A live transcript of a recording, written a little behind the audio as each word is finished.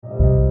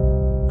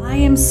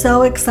am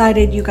so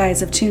excited you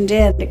guys have tuned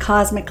in to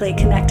Cosmically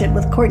Connected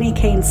with Courtney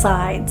Kane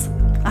Sides.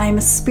 I am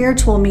a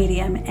spiritual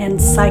medium and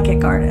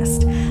psychic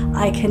artist.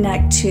 I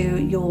connect to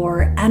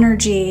your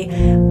energy,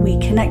 we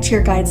connect to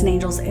your guides and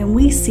angels, and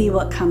we see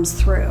what comes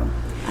through.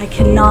 I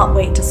cannot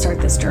wait to start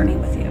this journey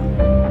with you.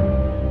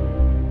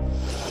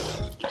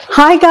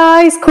 Hi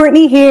guys,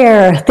 Courtney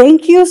here.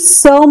 Thank you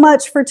so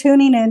much for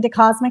tuning in to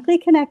Cosmically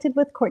Connected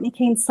with Courtney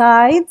Kane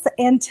Sides.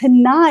 And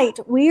tonight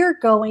we are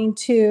going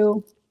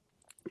to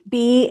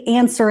be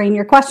answering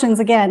your questions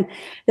again.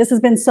 This has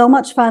been so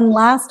much fun.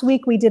 Last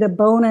week we did a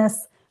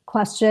bonus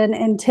question,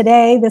 and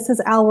today this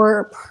is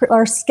our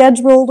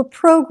scheduled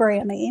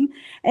programming.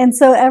 And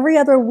so every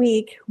other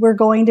week we're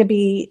going to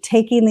be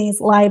taking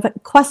these live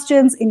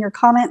questions in your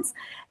comments.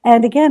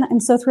 And again,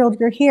 I'm so thrilled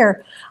you're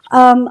here.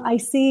 I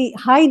see,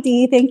 hi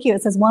Dee, thank you.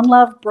 It says one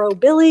love, bro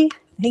Billy.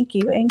 Thank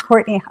you. And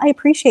Courtney, I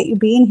appreciate you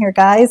being here,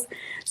 guys.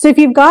 So if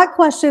you've got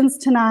questions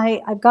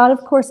tonight, I've got, of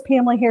course,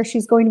 Pamela here.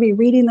 She's going to be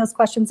reading those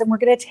questions, and we're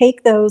going to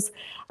take those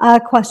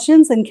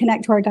questions and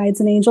connect to our guides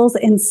and angels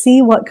and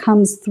see what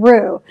comes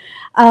through.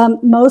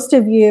 Most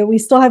of you, we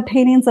still have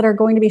paintings that are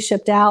going to be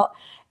shipped out.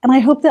 And I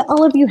hope that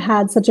all of you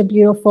had such a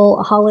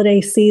beautiful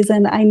holiday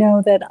season. I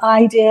know that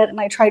I did, and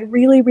I tried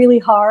really, really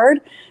hard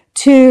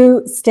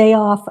to stay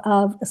off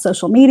of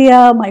social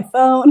media, my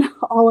phone,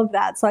 all of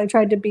that. So I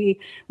tried to be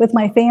with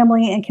my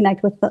family and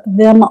connect with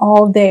them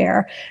all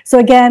there. So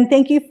again,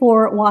 thank you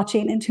for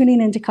watching and tuning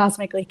into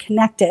Cosmically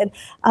Connected.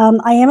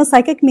 I am a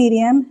psychic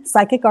medium,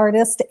 psychic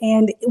artist,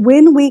 and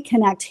when we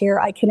connect here,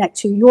 I connect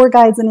to your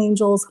guides and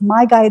angels,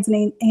 my guides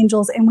and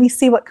angels, and we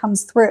see what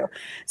comes through.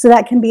 So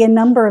that can be a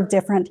number of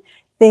different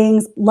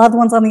things, loved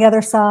ones on the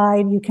other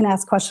side. You can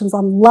ask questions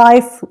on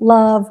life,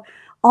 love,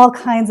 all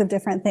kinds of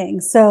different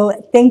things. So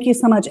thank you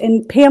so much.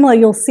 And Pamela,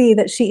 you'll see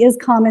that she is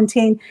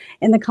commenting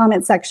in the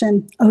comment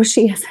section. Oh,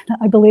 she is.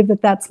 I believe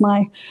that that's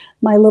my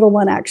little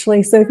one,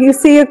 actually. So if you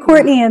see a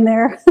Courtney in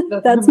there,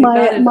 that's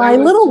my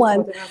little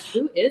one.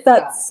 Who is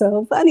that's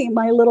so funny.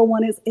 My little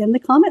one is in the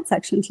comment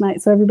section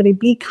tonight. So everybody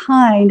be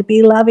kind,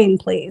 be loving,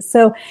 please.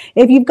 So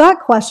if you've got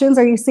questions,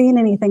 are you seeing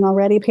anything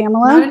already,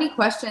 Pamela? Not any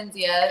questions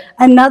yet.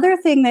 Another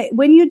thing that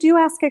when you do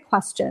ask a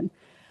question,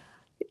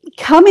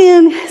 come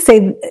in,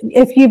 say,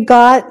 if you've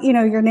got,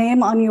 your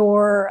name on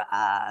your,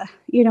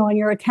 on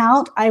your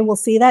account, I will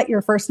see that.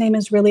 Your first name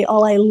is really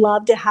all I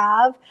love to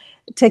have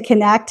to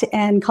connect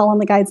and call on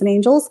the guides and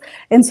angels.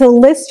 And so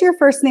list your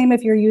first name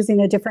if you're using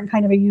a different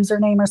kind of a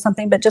username or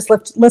something, but just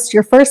list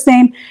your first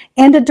name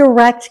and a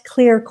direct,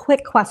 clear,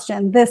 quick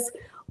question.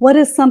 What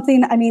is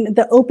something,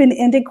 the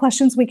open-ended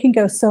questions, we can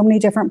go so many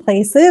different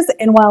places.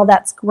 And while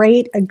that's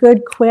great, a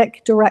good,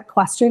 quick, direct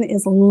question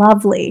is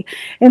lovely.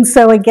 And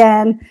so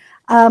again,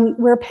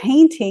 we're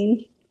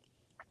painting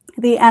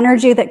the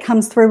energy that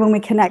comes through when we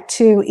connect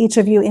to each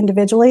of you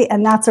individually,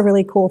 and that's a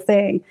really cool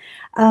thing.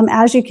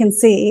 As you can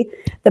see,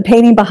 the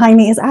painting behind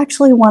me is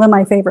actually one of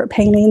my favorite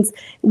paintings.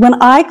 When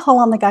I call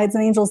on the guides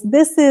and angels,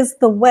 this is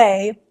the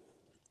way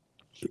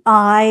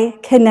I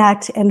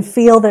connect and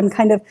feel them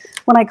kind of,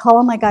 when I call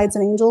on my guides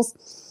and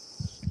angels,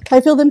 I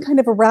feel them kind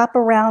of wrap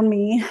around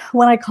me.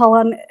 When I call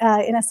on,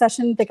 in a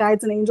session, the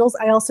guides and angels,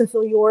 I also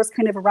feel yours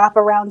kind of wrap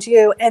around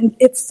you. And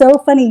it's so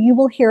funny. You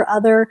will hear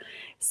other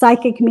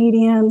psychic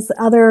mediums,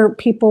 other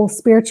people,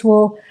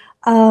 spiritual,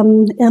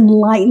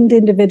 enlightened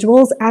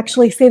individuals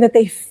actually say that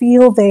they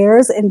feel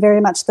theirs in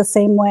very much the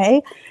same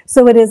way.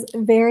 So it is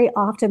very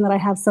often that I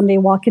have somebody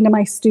walk into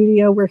my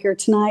studio, we're here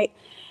tonight,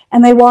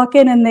 and they walk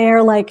in and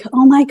they're like,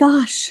 oh my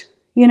gosh,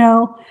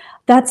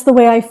 that's the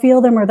way I feel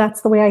them, or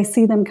that's the way I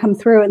see them come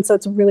through. And so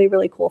it's a really,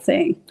 really cool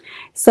thing.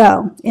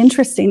 So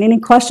interesting. Any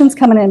questions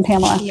coming in,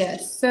 Pamela?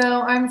 Yes. So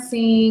I'm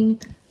seeing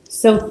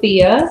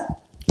Sophia.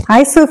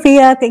 Hi,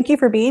 Sophia. Thank you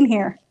for being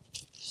here.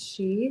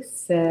 She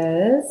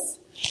says,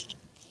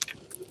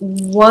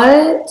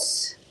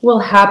 what will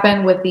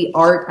happen with the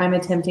art I'm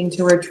attempting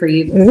to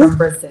retrieve from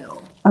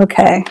Brazil?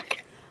 Okay.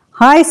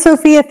 Hi,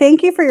 Sophia.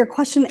 Thank you for your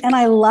question. And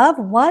I love,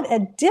 what a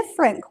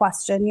different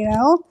question,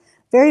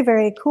 Very,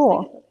 very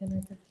cool.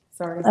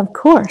 Sorry. Of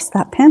course,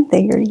 that pen,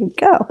 there you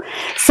go.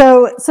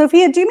 So,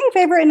 Sophia, do me a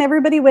favor, and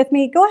everybody with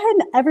me, go ahead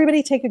and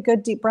everybody take a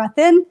good deep breath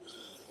in.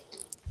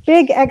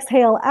 Big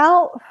exhale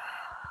out.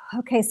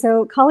 Okay,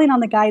 so calling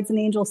on the guides and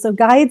angels. So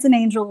guides and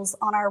angels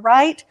on our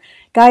right,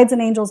 guides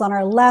and angels on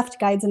our left,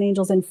 guides and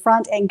angels in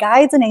front, and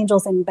guides and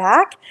angels in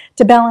back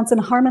to balance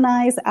and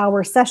harmonize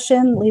our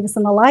session, leave us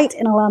in the light,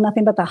 and allow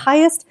nothing but the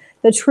highest,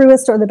 the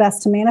truest, or the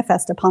best to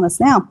manifest upon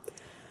us now.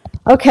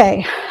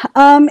 Okay,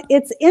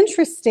 it's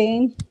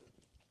interesting.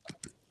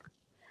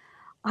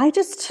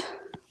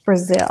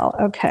 Brazil,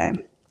 okay.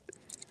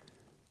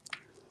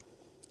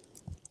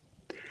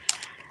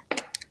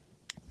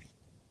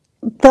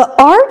 The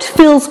art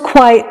feels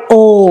quite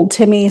old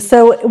to me.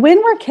 So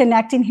when we're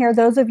connecting here,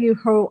 those of you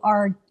who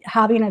are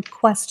having a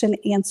question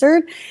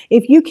answered,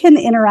 if you can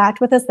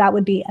interact with us, that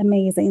would be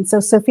amazing.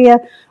 So Sophia,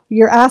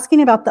 you're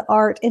asking about the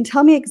art, and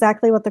tell me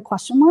exactly what the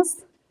question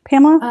was,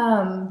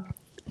 Pamela.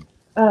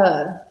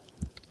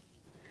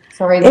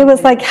 Sorry. It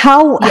was like,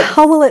 how Yes.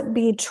 will it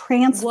be What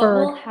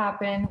transferred? will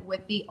happen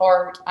with the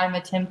art I'm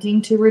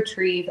attempting to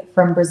retrieve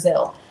from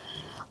Brazil?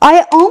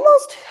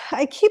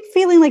 I keep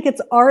feeling like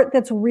it's art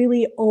that's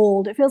really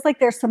old. It feels like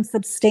there's some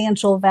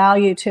substantial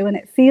value to, and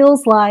it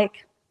feels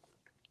like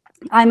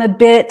I'm a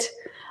bit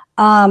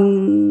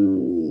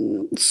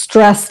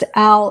stressed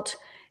out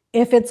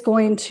if it's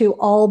going to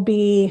all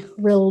be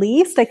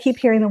released. I keep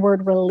hearing the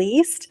word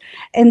released.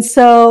 And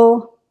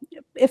so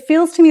it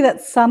feels to me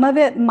that some of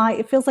it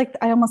feels like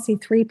I almost see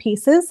 3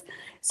 pieces.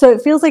 So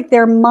it feels like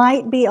there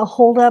might be a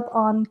holdup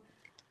on,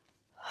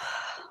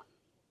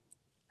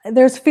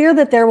 there's fear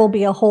that there will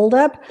be a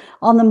holdup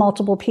on the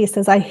multiple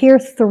pieces. I hear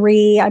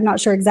 3. I'm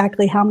not sure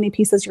exactly how many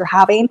pieces you're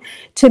having.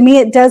 To me,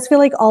 it does feel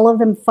like all of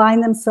them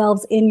find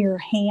themselves in your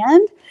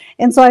hand.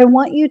 And so I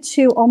want you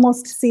to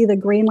almost see the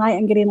green light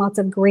and getting lots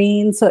of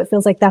green. So it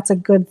feels like that's a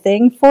good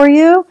thing for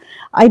you.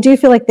 I do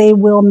feel like they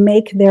will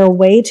make their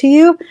way to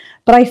you,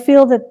 but I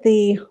feel that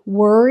the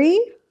worry,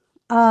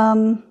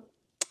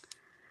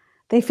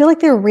 they feel like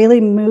they're really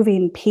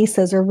moving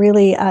pieces or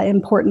really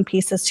important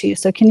pieces to you.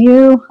 So can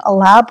you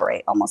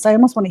elaborate almost? I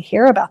almost want to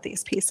hear about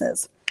these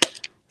pieces.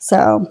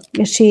 So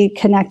is she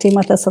connecting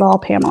with us at all,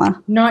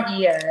 Pamela? Not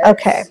yet.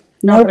 Okay,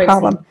 no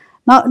problem.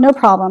 No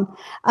problem.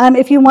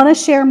 If you want to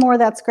share more,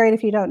 that's great.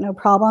 If you don't, no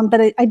problem.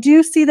 But I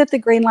do see that the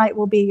green light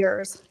will be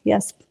yours.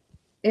 Yes.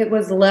 It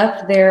was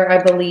left there,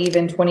 I believe,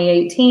 in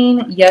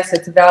 2018. Yes,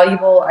 it's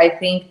valuable. I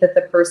think that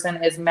the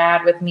person is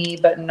mad with me,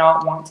 but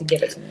not want to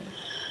give it to me.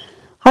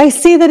 I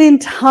see that in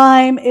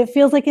time, it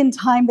feels like in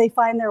time they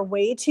find their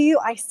way to you.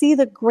 I see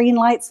the green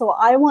light. So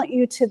I want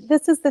you to,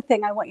 this is the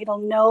thing, I want you to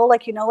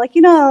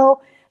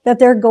know, that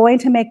they're going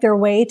to make their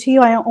way to you.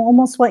 I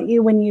almost want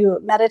you, when you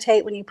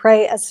meditate, when you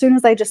pray, as soon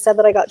as I just said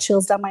that, I got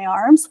chills down my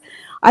arms.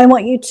 I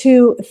want you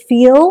to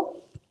feel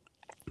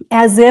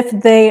as if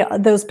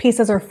those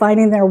pieces are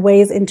finding their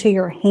ways into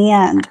your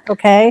hand,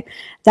 okay?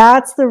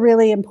 That's the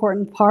really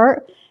important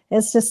part,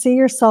 is to see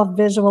yourself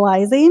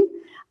visualizing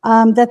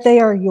that they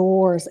are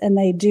yours and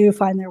they do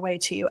find their way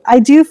to you. I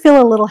do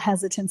feel a little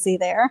hesitancy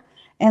there.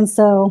 And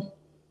so,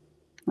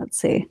 let's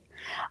see.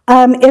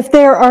 If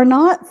there are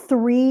not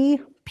 3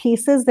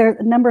 pieces,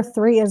 number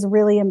 3 is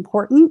really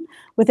important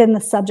within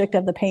the subject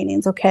of the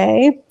paintings,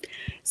 okay?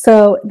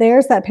 So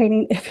there's that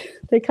painting.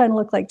 They kind of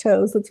look like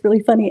toes. It's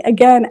really funny.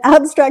 Again,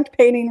 abstract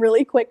painting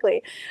really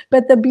quickly.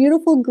 But the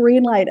beautiful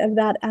green light of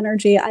that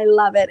energy, I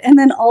love it. And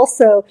then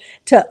also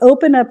to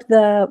open up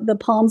the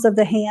palms of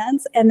the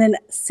hands and then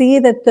see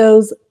that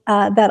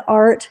that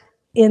art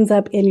ends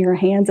up in your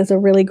hands is a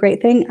really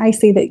great thing. I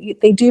see that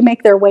they do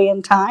make their way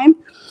in time.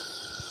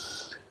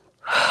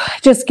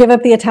 Just give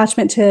up the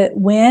attachment to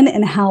when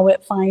and how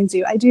it finds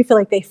you. I do feel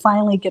like they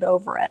finally get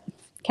over it.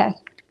 Okay.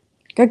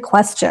 Good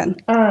question.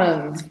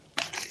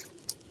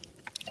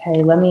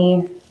 Okay, let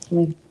me,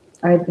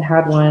 I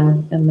had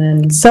one and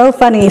then. So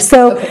funny.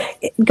 So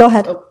okay. Go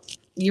ahead. Oh,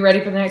 you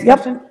ready for the next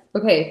question?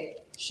 Okay.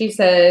 She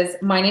says,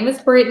 my name is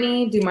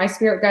Brittany. Do my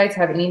spirit guides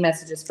have any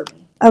messages for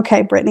me?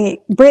 Okay,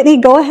 Brittany. Brittany,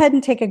 go ahead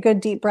and take a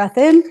good deep breath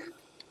in.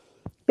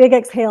 Big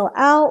exhale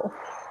out.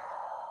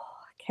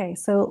 Okay,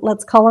 so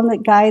let's call on the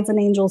guides and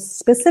angels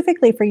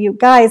specifically for you.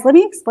 Guys, let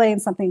me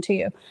explain something to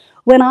you.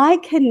 When I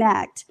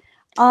connect,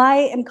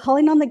 I am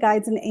calling on the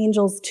guides and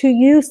angels to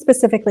you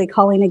specifically,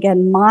 calling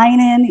again mine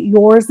in,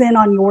 yours in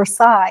on your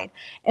side.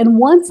 And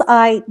once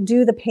I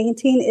do the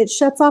painting, it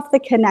shuts off the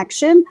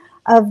connection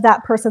of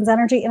that person's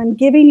energy and I'm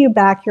giving you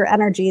back your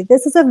energy.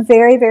 This is a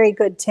very, very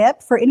good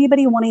tip for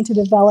anybody wanting to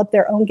develop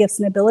their own gifts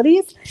and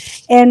abilities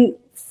and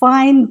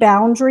find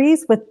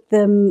boundaries with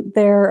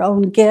their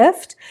own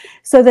gift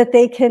so that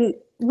they can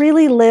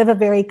really live a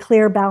very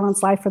clear,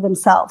 balanced life for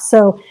themselves.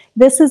 So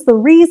this is the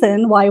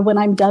reason why when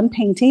I'm done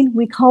painting,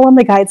 we call on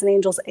the guides and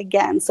angels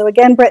again. So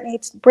again,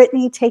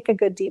 Brittany, take a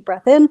good deep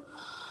breath in.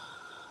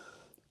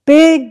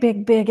 Big,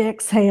 big, big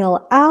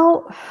exhale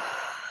out.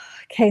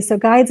 Okay, so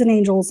guides and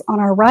angels on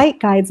our right,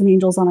 guides and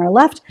angels on our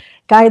left,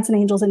 guides and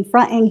angels in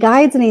front, and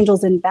guides and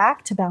angels in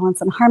back to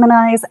balance and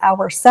harmonize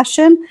our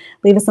session.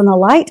 Leave us in the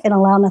light and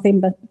allowing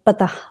nothing but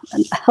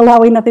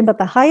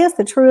the highest,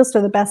 the truest,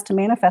 or the best to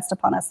manifest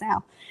upon us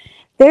now.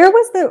 There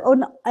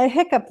was a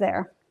hiccup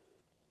there.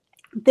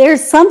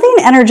 There's something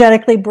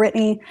energetically,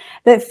 Brittany,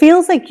 that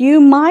feels like you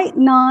might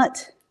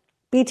not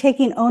be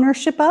taking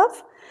ownership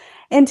of.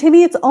 And to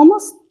me, it's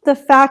almost the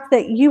fact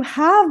that you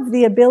have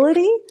the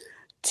ability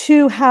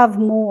to have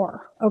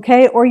more,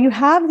 okay? Or you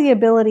have the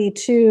ability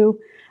to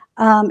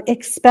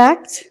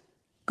expect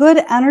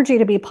good energy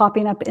to be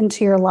popping up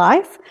into your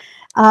life.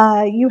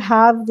 You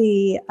have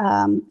the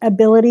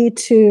ability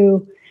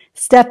to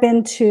step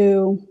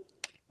into,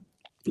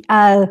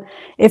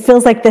 it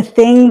feels like the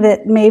thing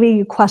that maybe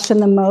you question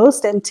the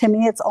most. And to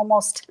me, it's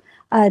almost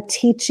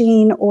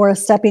teaching or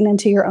stepping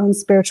into your own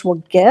spiritual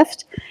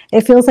gift.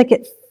 It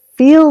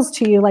feels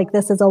to you like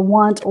this is a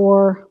want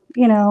or,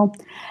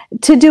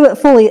 to do it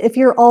fully. If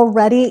you're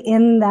already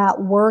in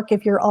that work,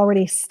 if you're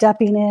already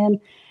stepping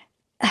in,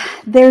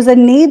 there's a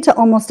need to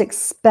almost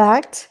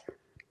expect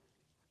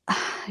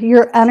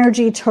your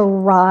energy to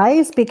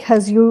rise,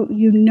 because you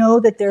know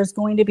that there's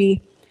going to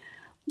be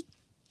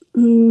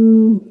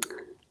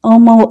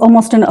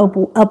almost an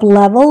up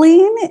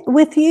leveling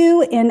with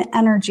you in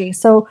energy.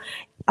 So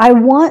I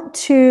want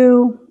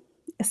to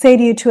say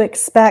to you to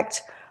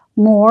expect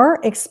more,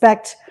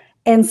 expect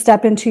and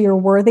step into your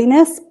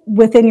worthiness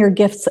within your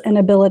gifts and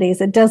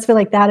abilities. It does feel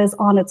like that is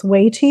on its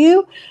way to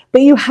you,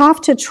 but you have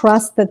to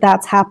trust that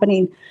that's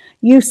happening.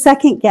 You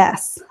second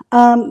guess.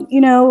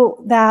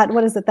 That,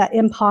 what is it, that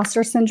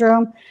imposter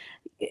syndrome?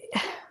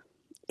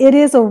 It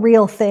is a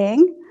real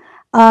thing.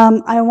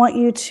 I want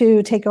you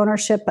to take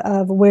ownership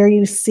of where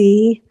you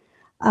see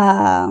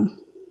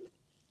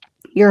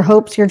your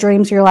hopes, your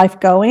dreams, your life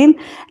going.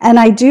 And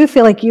I do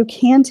feel like you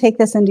can take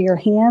this into your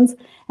hands.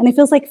 And it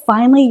feels like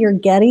finally you're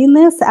getting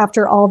this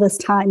after all this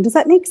time. Does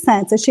that make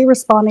sense? Is she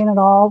responding at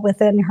all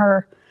within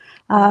her?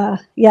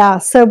 Yeah.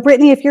 So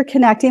Brittany, if you're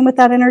connecting with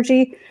that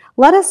energy,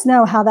 let us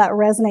know how that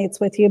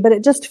resonates with you. But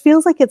it just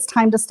feels like it's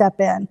time to step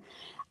in.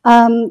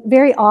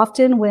 Very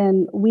often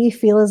when we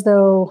feel as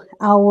though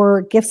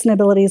our gifts and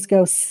abilities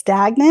go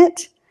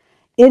stagnant,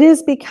 it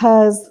is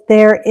because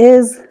there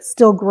is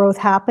still growth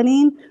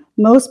happening.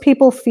 Most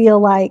people feel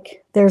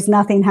like there's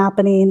nothing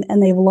happening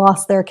and they've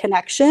lost their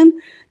connection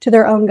to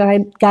their own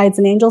guides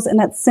and angels. And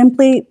that's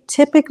simply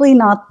typically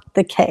not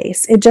the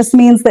case. It just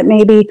means that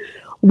maybe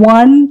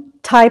one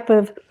type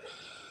of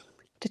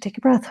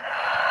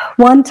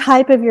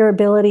your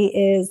ability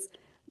is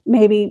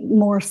maybe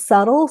more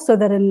subtle so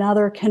that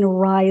another can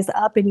rise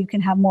up and you can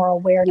have more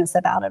awareness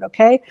about it.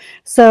 Okay.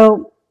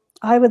 So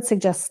I would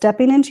suggest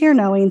stepping into your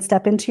knowing,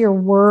 step into your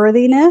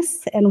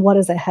worthiness and what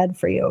is ahead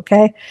for you.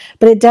 Okay.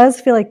 But it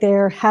does feel like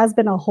there has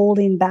been a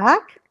holding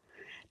back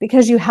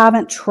because you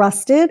haven't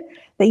trusted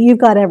that you've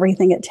got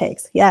everything it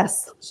takes.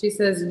 Yes. She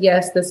says,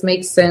 yes, this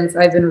makes sense.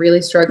 I've been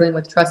really struggling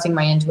with trusting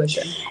my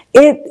intuition.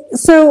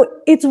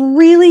 So it's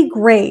really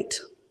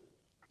great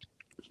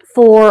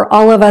for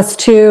all of us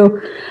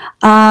to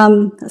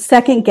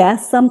second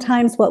guess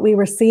sometimes what we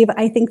receive.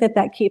 I think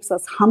that keeps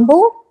us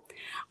humble.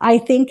 I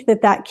think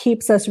that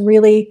keeps us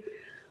really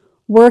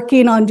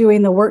working on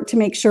doing the work to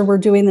make sure we're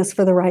doing this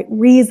for the right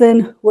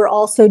reason. We're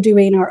also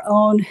doing our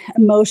own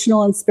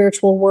emotional and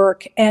spiritual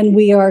work, and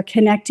we are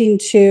connecting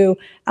to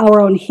our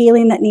own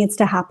healing that needs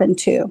to happen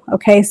too.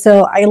 Okay,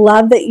 so I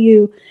love that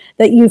you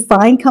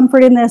find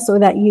comfort in this, or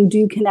that you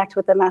do connect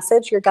with the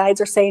message. Your guides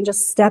are saying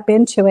just step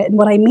into it. And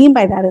what I mean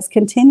by that is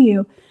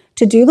continue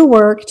to do the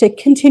work, to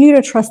continue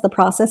to trust the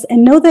process,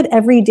 and know that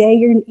every day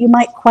you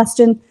might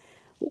question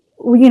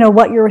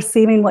what you're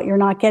receiving, what you're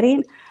not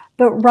getting,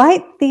 but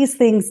write these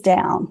things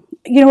down.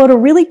 What a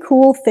really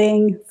cool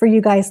thing for you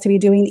guys to be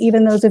doing,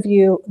 even those of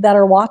you that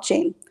are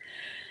watching,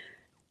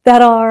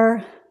 that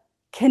are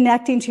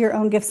connecting to your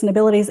own gifts and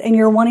abilities, and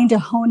you're wanting to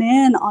hone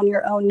in on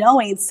your own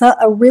knowing. So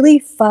a really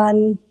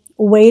fun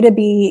way to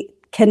be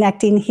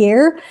connecting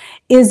here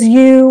is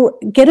you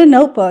get a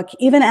notebook,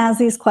 even as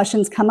these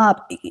questions come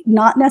up,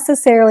 not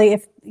necessarily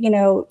if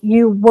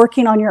you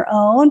working on your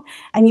own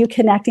and you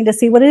connecting to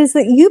see what it is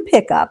that you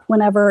pick up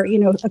whenever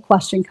a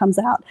question comes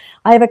out.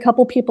 I have a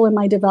couple people in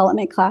my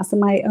development class, in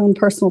my own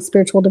personal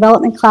spiritual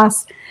development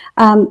class,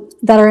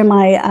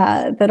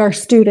 that are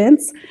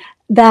students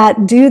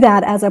that do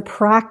that as a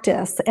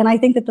practice, and I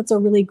think that that's a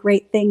really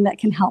great thing that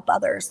can help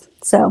others.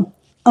 So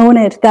own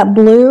it. That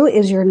blue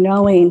is your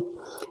knowing.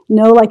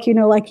 Know like you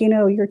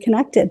know you're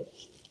connected.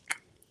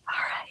 All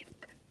right.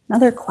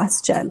 Another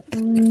question.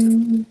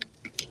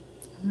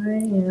 I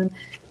am.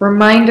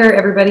 Reminder,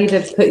 everybody,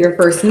 to put your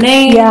first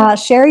name. Yeah,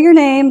 share your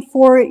name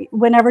for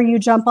whenever you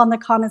jump on the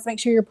comments. Make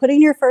sure you're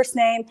putting your first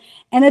name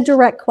and a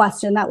direct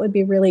question. That would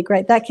be really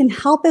great. That can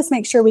help us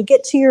make sure we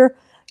get to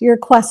your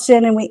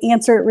question and we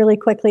answer it really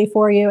quickly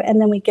for you. And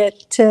then we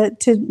get to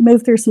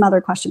move through some other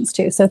questions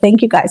too. So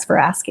thank you guys for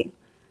asking.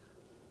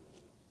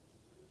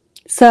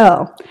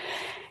 So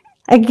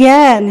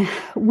again,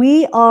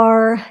 we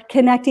are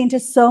connecting to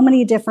so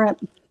many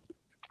different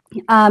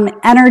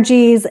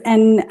energies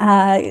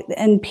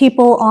and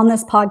people on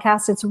this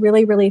podcast. It's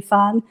really, really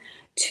fun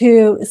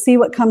to see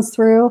what comes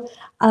through.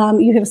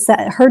 You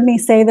have heard me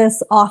say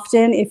this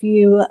often. If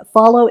you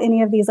follow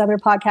any of these other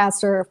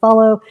podcasts or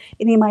follow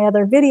any of my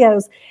other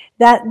videos,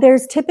 that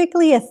there's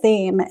typically a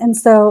theme. And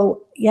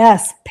so,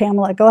 yes,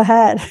 Pamela, go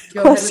ahead.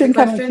 Question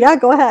coming. Yeah,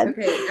 go ahead.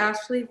 Okay,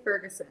 Ashley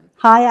Ferguson.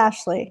 Hi,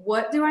 Ashley.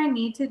 What do I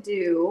need to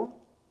do?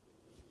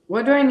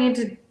 What do I need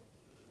to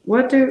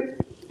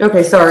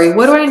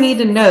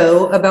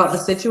know about the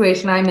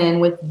situation I'm in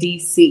with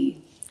DC?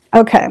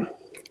 Okay.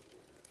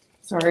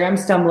 Sorry, I'm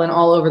stumbling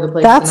all over the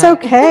place. That's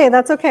tonight. okay.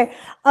 That's okay.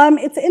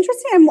 It's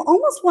interesting. I'm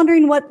almost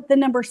wondering what the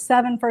number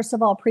 7, first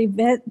of all,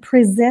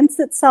 presents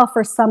itself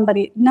for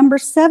somebody. Number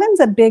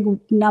 7's a big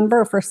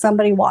number for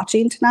somebody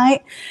watching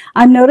tonight.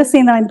 I'm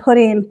noticing that I'm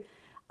putting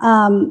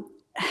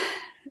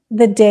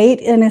the date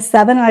in a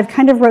 7, and I've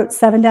kind of wrote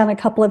 7 down a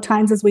couple of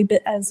times as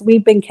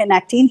we've been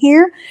connecting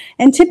here.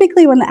 And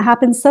typically when that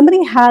happens,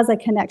 somebody has a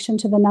connection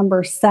to the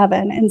number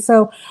 7. And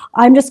so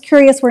I'm just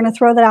curious. We're going to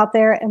throw that out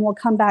there, and we'll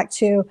come back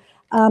to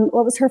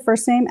what was her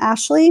first name?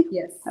 Ashley?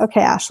 Yes.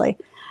 Okay, Ashley.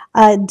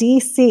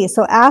 DC.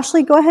 So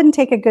Ashley, go ahead and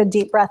take a good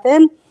deep breath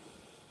in.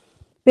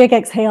 Big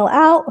exhale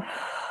out.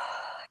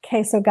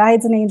 Okay, so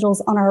guides and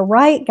angels on our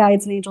right,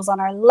 guides and angels on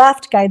our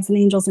left, guides and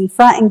angels in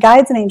front, and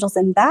guides and angels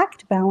in back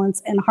to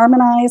balance and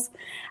harmonize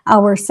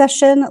our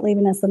session,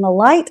 leaving us in the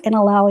light and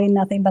allowing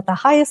nothing but the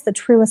highest, the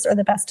truest, or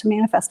the best to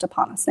manifest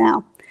upon us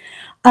now.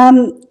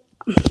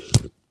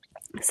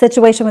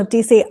 Situation with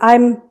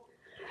DC.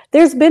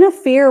 There's been a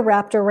fear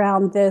wrapped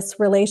around this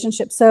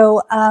relationship.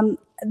 So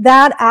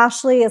that,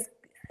 Ashley, is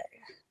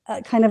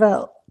kind of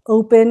an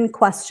open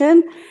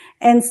question.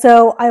 And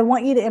so I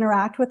want you to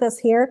interact with us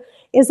here.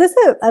 Is this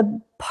a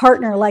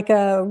partner, like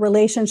a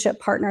relationship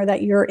partner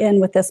that you're in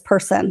with this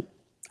person?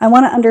 I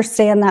want to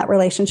understand that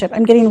relationship.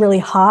 I'm getting really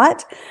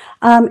hot.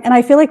 And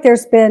I feel like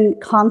there's been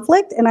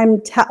conflict, and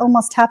I'm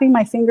almost tapping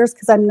my fingers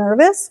because I'm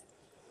nervous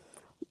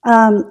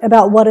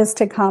about what is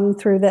to come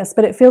through this.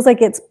 But it feels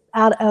like it's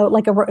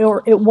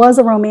or it was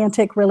a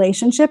romantic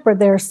relationship, or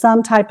there's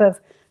some type of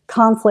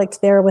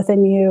conflict there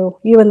within you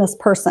and this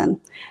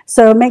person.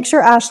 So make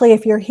sure, Ashley,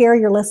 if you're here,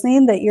 you're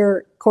listening, that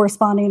you're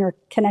corresponding or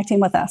connecting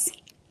with us.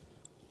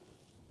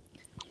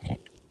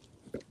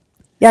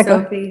 Yeah,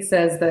 Sophie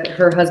says that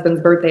her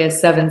husband's birthday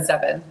is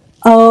 7/7.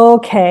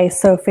 Okay,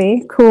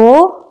 Sophie,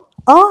 cool.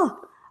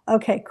 Oh,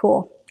 okay,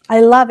 cool.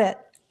 I love it.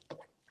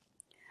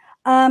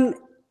 I'm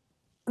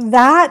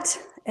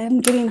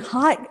getting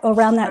hot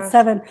around that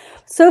 7.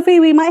 Sophie,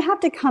 we might have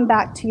to come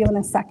back to you in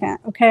a second,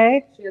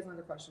 okay? She has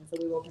another question, so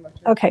we will come back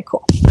to her. Okay,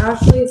 cool.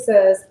 Ashley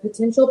says,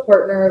 potential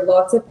partner,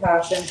 lots of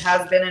passion,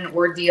 has been an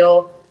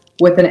ordeal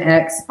with an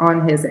ex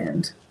on his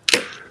end.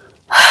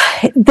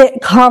 The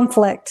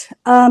conflict.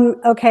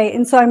 Okay,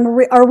 and so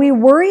are we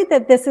worried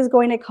that this is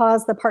going to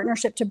cause the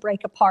partnership to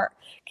break apart?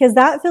 Because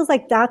that feels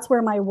like that's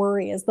where my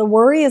worry is. The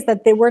worry is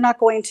that we're not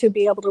going to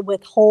be able to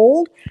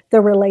withhold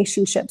the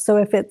relationship.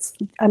 So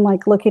I'm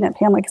like looking at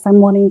Pamela because I'm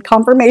wanting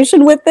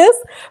confirmation with this,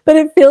 but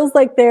it feels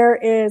like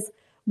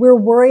we're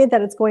worried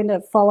that it's going to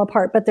fall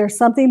apart, but there's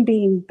something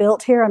being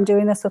built here. I'm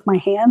doing this with my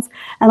hands,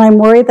 and I'm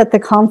worried that the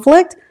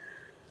conflict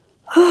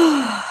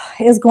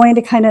is going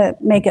to kind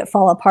of make it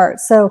fall apart.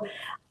 So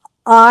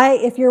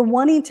if you're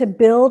wanting to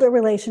build a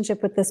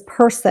relationship with this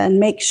person,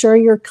 make sure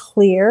you're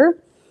clear.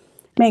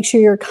 Make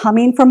sure you're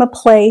coming from a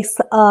place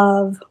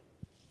of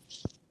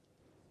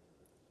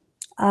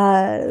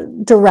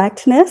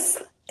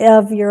directness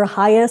of your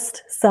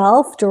highest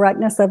self,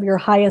 directness of your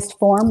highest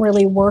form.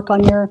 Really work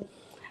on your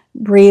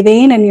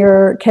breathing and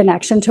your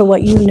connection to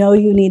what you know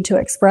you need to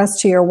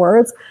express to your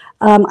words.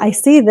 I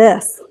see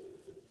this.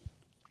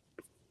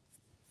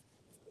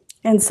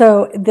 And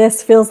so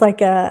this feels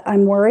like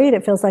I'm worried.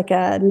 It feels like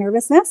a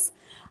nervousness.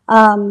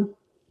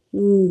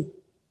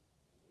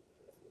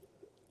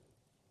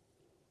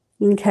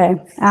 Okay,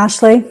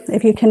 Ashley,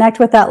 if you connect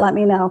with that, let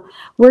me know.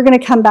 We're going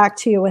to come back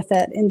to you with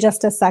it in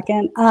just a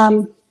second.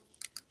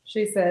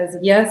 She says,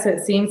 yes,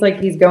 it seems like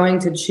he's going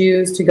to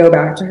choose to go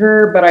back to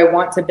her, but I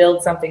want to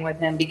build something with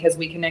him because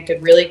we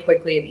connected really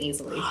quickly and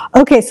easily.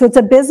 Okay, so it's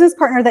a business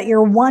partner that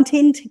you're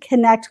wanting to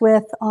connect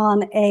with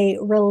on a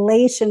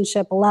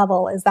relationship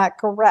level. Is that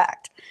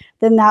correct?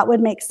 Then that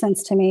would make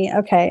sense to me,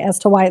 okay, as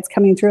to why it's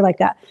coming through like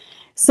that.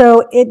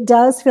 So it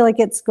does feel like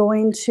it's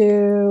going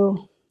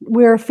to,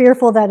 we're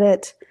fearful that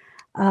it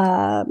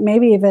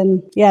maybe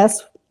even,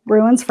 yes,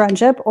 ruins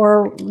friendship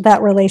or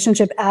that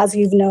relationship as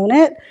you've known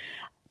it.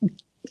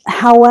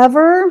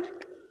 However,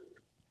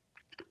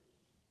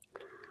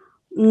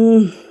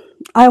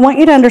 I want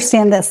you to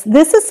understand this.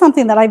 This is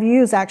something that I've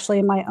used actually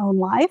in my own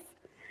life.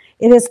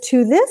 It is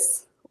to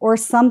this or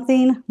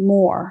something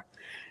more.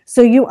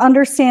 So you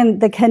understand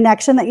the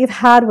connection that you've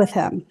had with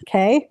him,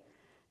 okay?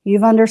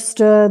 You've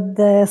understood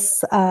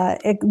this,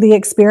 the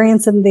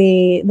experience and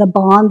the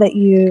bond that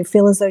you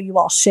feel as though you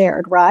all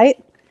shared,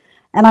 right?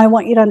 And I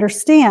want you to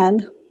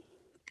understand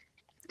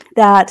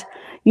that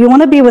you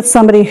want to be with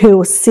somebody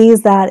who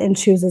sees that and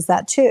chooses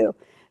that too.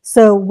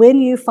 So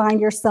when you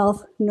find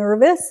yourself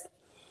nervous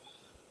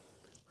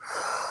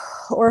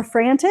or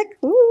frantic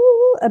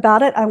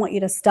about it, I want you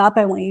to stop.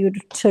 I want you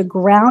to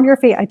ground your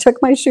feet. I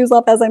took my shoes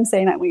off as I'm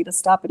saying it. I want you to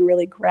stop and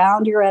really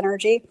ground your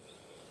energy.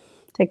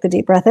 Take the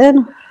deep breath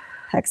in,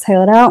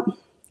 exhale it out,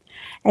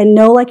 and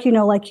know like you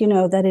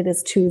know that it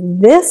is to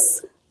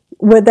this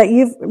that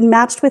you've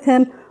matched with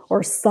him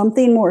or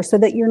something more, so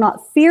that you're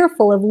not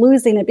fearful of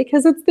losing it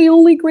because it's the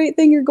only great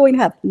thing you're going to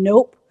have.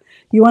 Nope.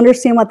 You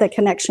understand what that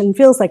connection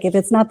feels like. If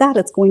it's not that,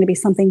 it's going to be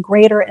something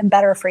greater and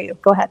better for you.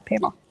 Go ahead,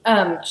 Pamela.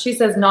 She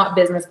says not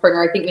business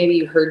partner. I think maybe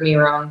you heard me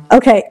wrong.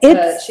 Okay.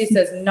 She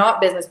says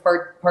not business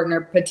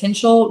partner,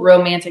 potential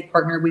romantic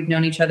partner. We've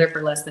known each other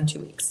for less than 2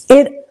 weeks.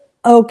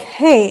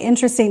 Okay,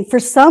 interesting. For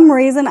some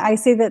reason, I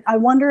see that. I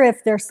wonder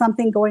if there's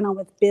something going on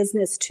with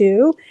business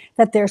too,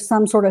 that there's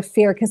some sort of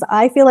fear, because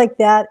I feel like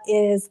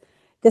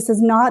this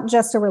is not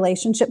just a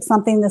relationship,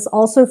 something. This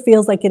also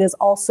feels like it is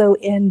also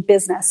in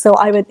business. So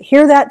I would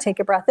hear that, take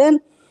a breath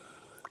in,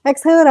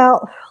 exhale it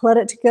out, let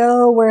it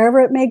go wherever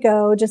it may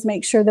go. Just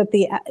make sure that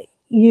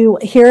you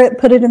hear it,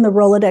 put it in the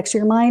Rolodex of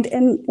your mind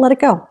and let it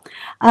go.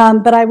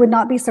 But I would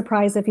not be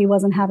surprised if he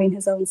wasn't having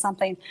his own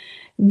something.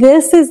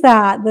 This is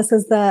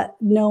the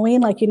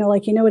knowing, like you know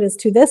it is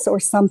to this or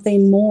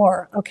something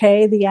more,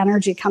 okay? The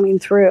energy coming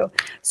through.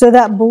 So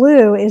that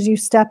blue is you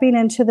stepping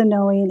into the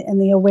knowing and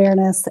the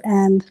awareness.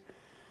 And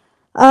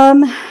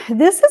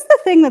this is the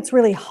thing that's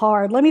really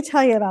hard. Let me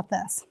tell you about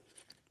this.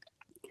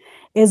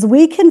 Is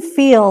we can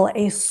feel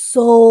a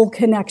soul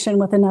connection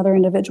with another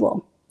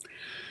individual.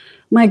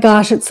 My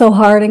gosh, it's so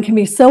hard and can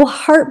be so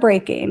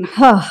heartbreaking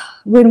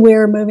when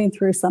we're moving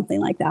through something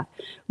like that.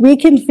 We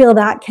can feel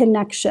that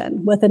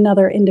connection with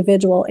another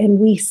individual, and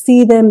we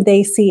see them,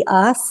 they see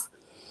us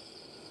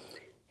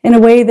in a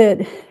way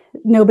that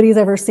nobody's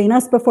ever seen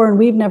us before, and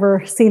we've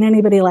never seen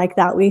anybody like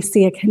that. We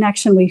see a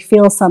connection, we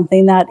feel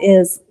something that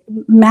is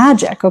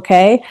magic,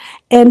 okay?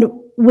 And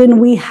when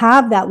we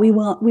have that, we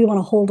want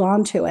to hold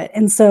on to it.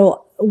 And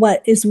so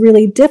what is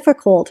really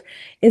difficult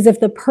is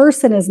if the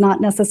person is not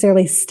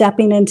necessarily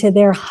stepping into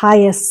their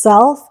highest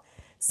self.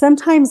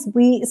 Sometimes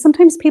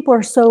people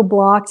are so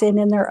blocked and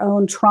in their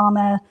own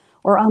trauma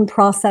or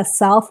unprocessed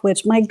self,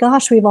 which, my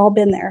gosh, we've all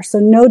been there. So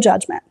no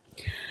judgment.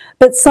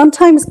 But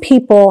sometimes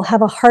people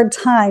have a hard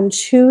time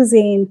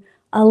choosing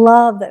a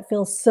love that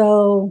feels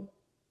so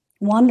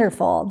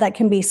wonderful, that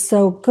can be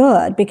so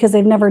good, because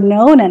they've never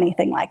known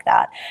anything like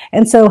that.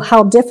 And so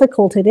how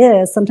difficult it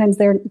is, sometimes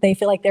they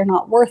feel like they're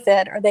not worth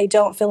it, or they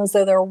don't feel as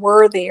though they're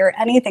worthy or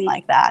anything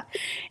like that.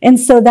 And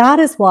so that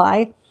is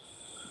why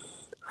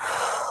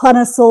on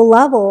a soul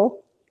level,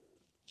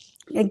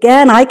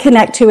 again, I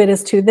connect to it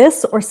as to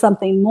this or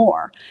something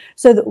more,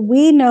 so that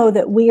we know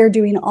that we are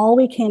doing all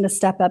we can to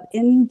step up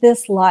in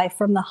this life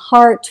from the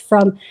heart,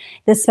 from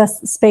this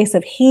space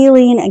of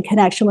healing and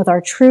connection with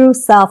our true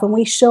self. And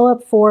we show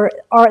up for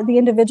the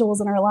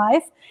individuals in our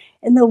life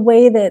in the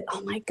way that,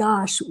 oh my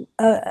gosh,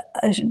 a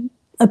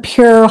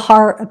pure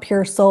heart, a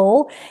pure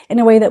soul, in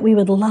a way that we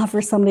would love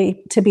for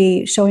somebody to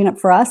be showing up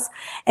for us.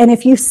 And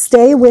if you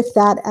stay with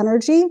that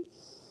energy,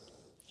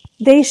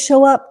 they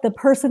show up, the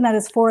person that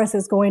is for us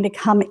is going to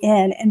come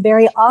in. And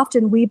very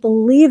often we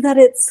believe that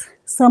it's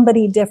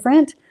somebody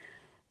different,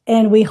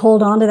 and we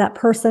hold on to that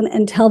person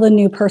until the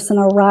new person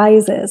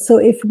arises. So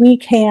if we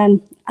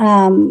can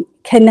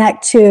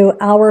connect to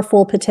our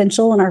full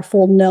potential and our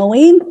full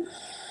knowing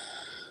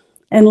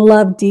and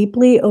love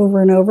deeply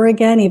over and over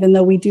again, even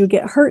though we do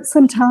get hurt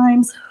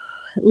sometimes,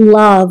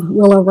 love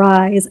will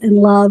arise. And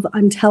love,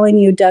 I'm telling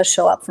you, does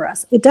show up for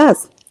us. It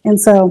does. And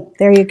so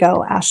there you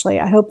go, Ashley.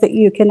 I hope that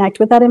you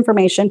connect with that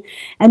information,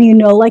 and you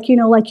know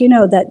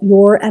that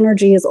your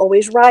energy is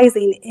always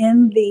rising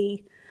in the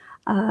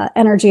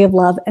energy of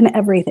love and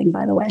everything,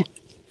 by the way.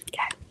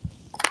 Okay.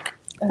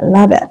 I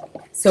love it.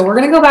 So we're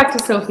going to go back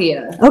to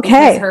Sophia.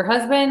 Okay. Because her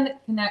husband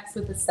connects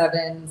with the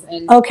sevens.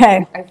 And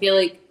okay. I feel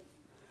like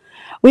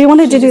we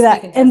wanted to do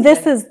that. And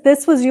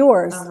this was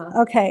yours.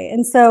 Uh-huh. Okay.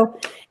 And so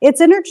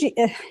it's energy.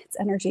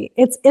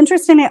 It's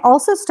interesting. I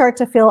also start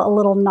to feel a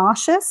little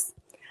nauseous.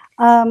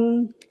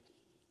 As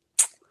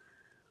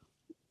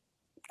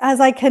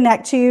I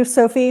connect to you,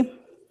 Sophia.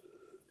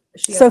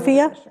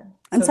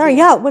 I'm sorry.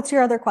 Yeah. What's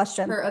your other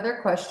question? Her other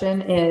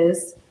question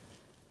is,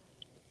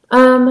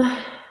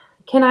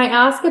 can I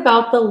ask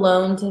about the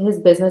loan to his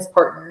business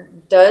partner?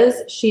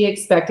 Does she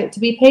expect it to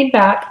be paid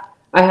back?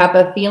 I have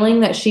a feeling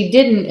that she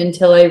didn't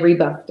until I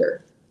rebuffed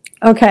her.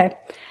 Okay.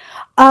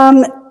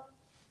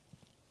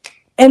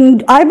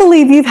 And I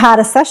believe you've had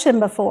a session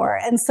before.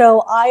 And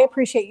so I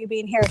appreciate you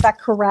being here. Is that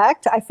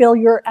correct? I feel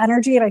your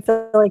energy, and I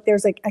feel like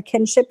there's a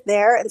kinship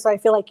there. And so I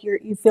feel like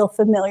you feel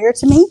familiar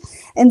to me.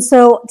 And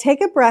so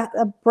take a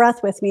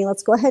breath with me.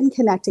 Let's go ahead and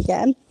connect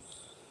again.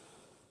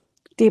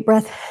 Deep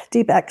breath,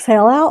 deep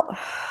exhale out.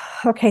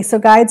 Okay, so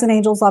guides and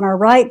angels on our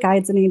right,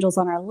 guides and angels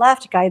on our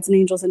left, guides and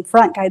angels in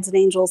front, guides and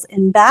angels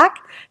in back,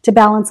 to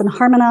balance and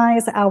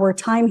harmonize our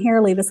time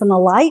here. Leave us in the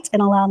light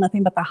and allow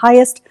nothing but the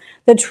highest,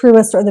 the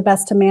truest, or the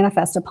best to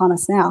manifest upon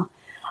us now.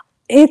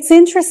 It's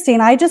interesting.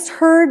 I just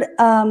heard,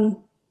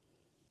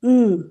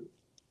 even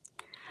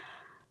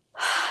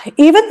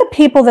the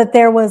people that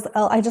there was,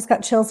 I just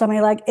got chills down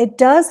my leg. It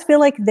does feel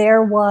like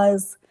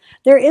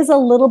there is a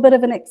little bit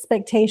of an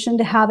expectation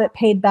to have it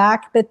paid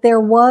back, but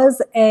there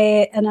was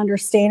an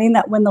understanding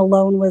that when the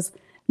loan was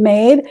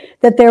made,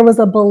 that there was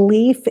a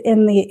belief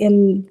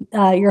in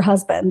your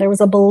husband. There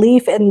was a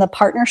belief in the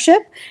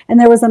partnership, and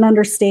there was an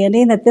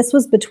understanding that this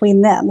was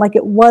between them. Like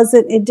it was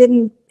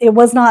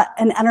not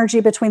an energy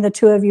between the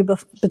two of you,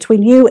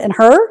 between you and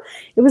her.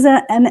 It was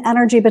an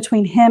energy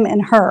between him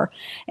and her.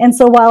 And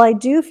so while I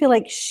do feel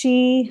like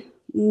she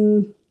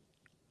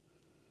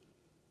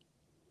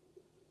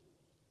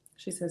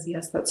says,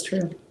 yes, that's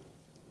true.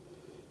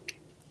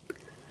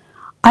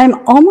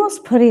 I'm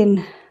almost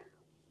putting,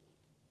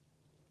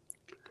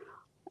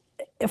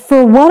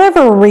 for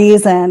whatever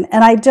reason,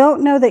 and I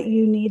don't know that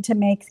you need to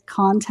make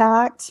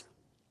contact.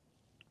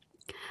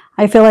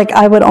 I feel like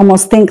I would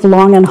almost think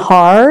long and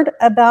hard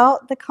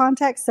about the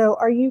contact. So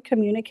are you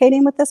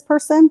communicating with this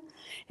person?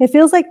 It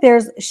feels like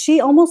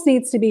she almost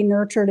needs to be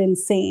nurtured and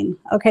seen.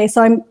 Okay,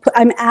 so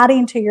I'm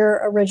adding to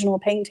your original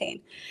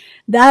painting.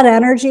 that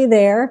energy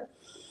there.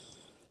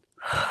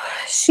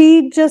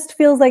 She just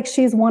feels like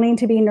she's wanting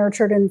to be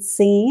nurtured and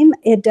seen.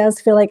 It does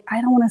feel like, I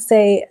don't want to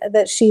say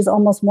that she's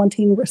almost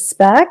wanting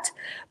respect,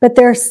 but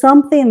there's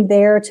something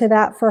there to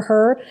that for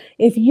her.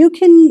 If you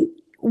can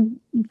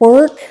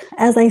work,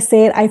 as I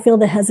say it, I feel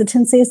the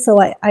hesitancy,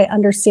 so I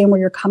understand where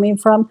you're coming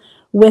from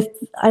with,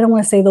 I don't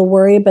want to say the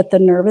worry, but the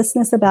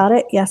nervousness about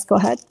it. Yes, go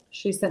ahead.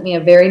 She sent me a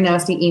very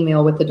nasty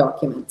email with the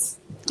documents.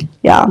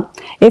 Yeah.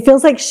 It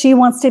feels like she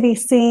wants to be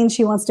seen.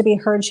 She wants to be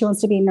heard. She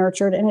wants to be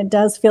nurtured. And it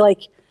does feel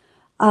like,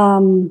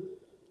 go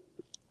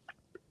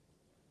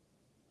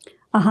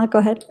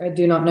ahead. I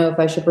do not know if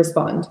I should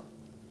respond.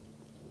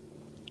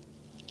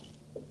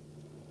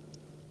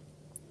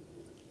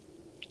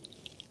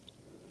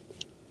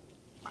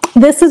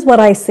 This is what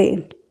I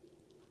see.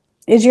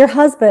 Is your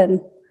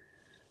husband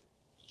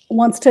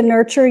wants to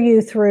nurture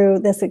you through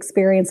this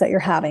experience that you're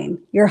having.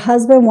 Your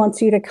husband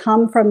wants you to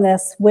come from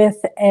this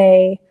with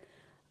a,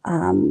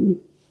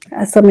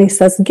 as somebody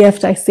says,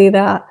 gift. I see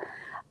that.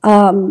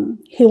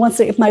 He wants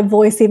to, if my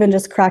voice even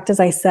just cracked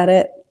as I said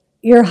it,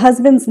 your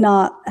husband's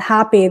not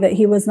happy that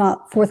he was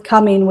not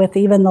forthcoming with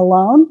even the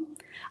loan.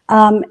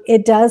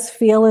 It does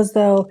feel as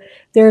though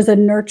there's a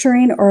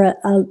nurturing or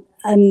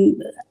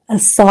a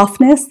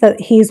softness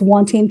that he's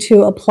wanting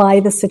to apply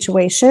the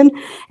situation.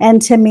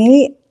 And to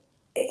me,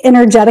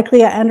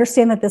 energetically, I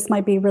understand that this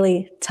might be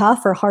really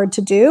tough or hard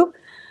to do.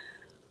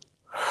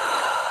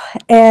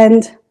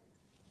 And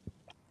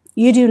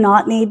you do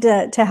not need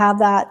to have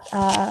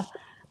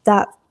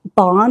that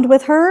bond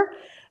with her,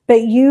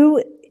 but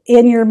you,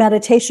 in your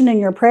meditation and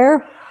your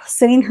prayer,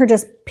 sitting her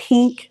just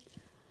pink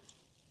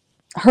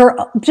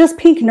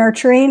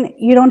nurturing.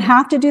 You don't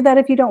have to do that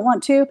if you don't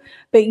want to,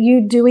 but you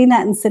doing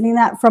that and sending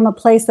that from a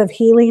place of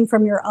healing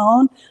from your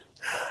own,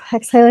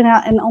 exhaling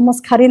out and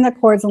almost cutting the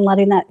cords and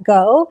letting that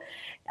go.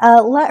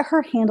 Let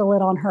her handle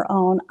it on her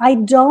own. I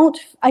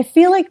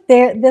feel like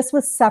this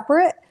was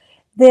separate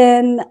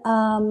than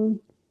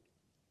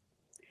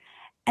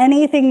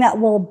anything that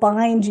will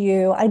bind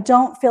you. I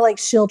don't feel like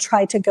she'll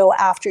try to go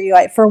after you.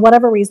 For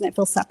whatever reason, it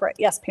feels separate.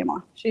 Yes,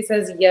 Pamela. She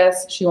says,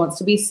 yes, she wants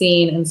to be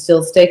seen and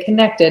still stay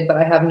connected, but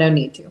I have no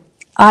need to.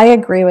 I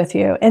agree with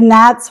you. And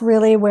that's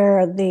really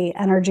where the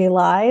energy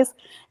lies.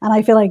 And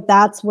I feel like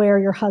that's where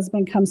your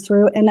husband comes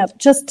through. And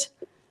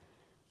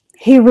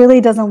he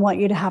really doesn't want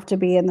you to have to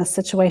be in this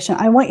situation.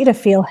 I want you to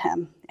feel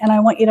him. And I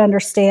want you to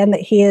understand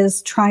that he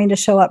is trying to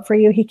show up for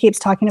you. He keeps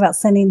talking about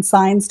sending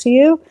signs to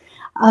you.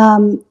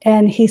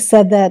 And he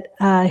said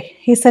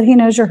he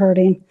knows you're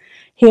hurting.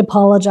 He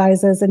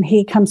apologizes and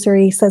he comes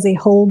through. He says he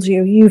holds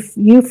you.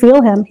 You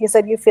feel him. He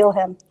said you feel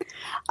him.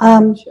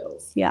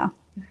 Yeah.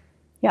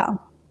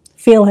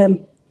 Feel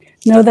him.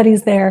 Know that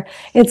he's there.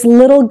 It's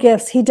little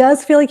gifts. He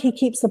does feel like he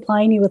keeps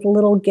supplying you with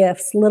little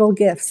gifts.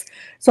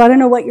 So I don't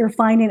know what you're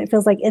finding. It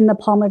feels like in the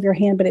palm of your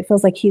hand, but it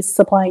feels like he's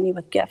supplying you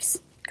with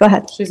gifts. Go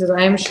ahead. She says,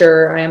 I am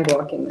sure I am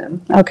blocking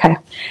them. Okay.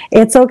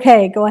 It's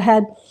okay. Go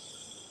ahead.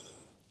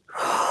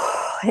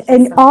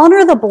 And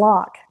honor the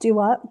block. Do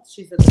what?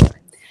 She said the signs.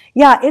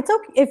 Yeah, it's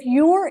okay. If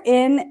you're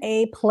in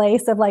a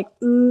place of like,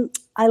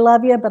 I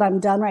love you, but I'm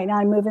done right now.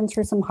 I'm moving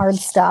through some hard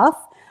stuff,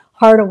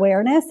 hard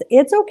awareness.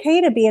 It's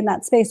okay to be in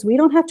that space. We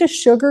don't have to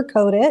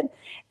sugarcoat it.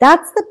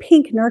 That's the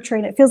pink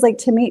nurturing. It feels like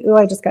to me,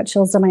 I just got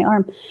chills on my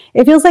arm.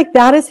 It feels like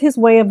that is his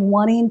way of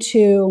wanting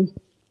to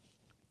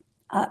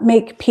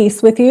make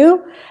peace with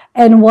you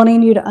and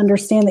wanting you to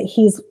understand that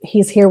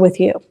he's here with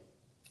you.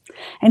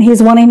 And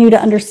he's wanting you to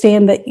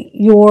understand that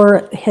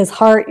you're his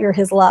heart, you're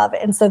his love.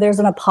 And so there's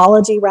an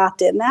apology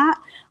wrapped in that.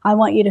 I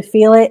want you to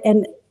feel it.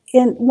 And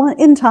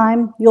in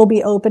time, you'll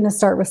be open to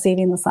start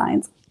receiving the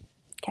signs.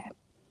 Okay.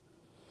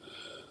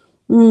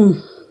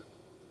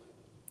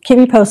 Keep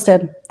me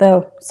posted,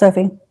 though,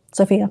 Sophia.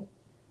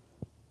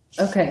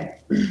 Okay.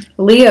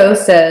 Leo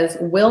says,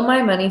 will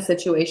my money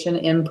situation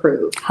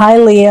improve? Hi,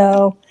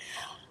 Leo.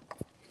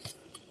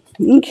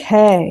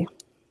 Okay.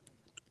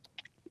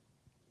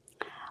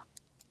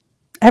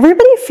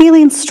 Everybody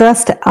feeling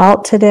stressed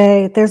out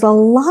today. There's a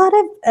lot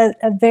of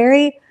a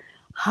very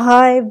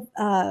high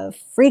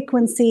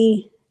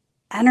frequency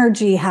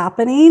energy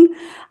happening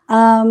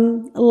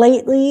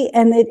lately,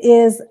 and it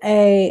is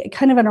a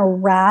kind of an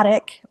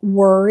erratic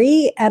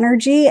worry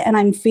energy, and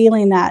I'm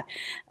feeling that.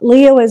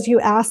 Leo, as you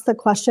asked the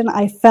question,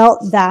 I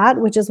felt that,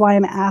 which is why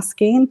I'm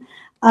asking.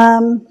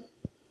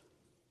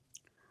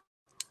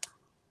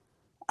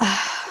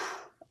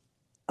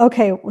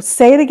 Okay,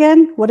 say it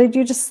again. What did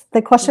you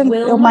the question?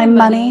 Will my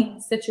money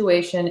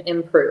situation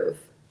improve?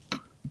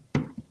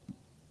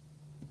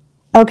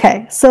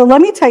 Okay, so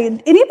let me tell you,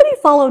 anybody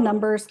follow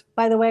numbers,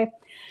 by the way?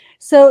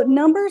 So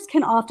numbers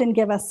can often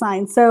give us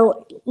signs.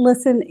 So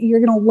listen, you're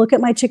going to look at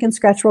my chicken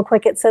scratch real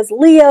quick. It says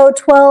Leo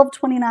 12,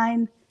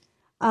 29,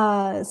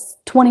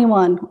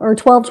 21, or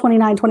 12,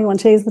 29, 21.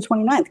 Today's the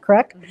 29th,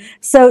 correct? Mm-hmm.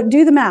 So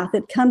do the math.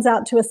 It comes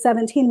out to a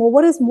 17. Well,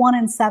 what does 1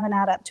 and 7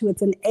 add up to?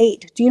 It's an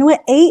 8. Do you know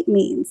what 8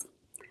 means?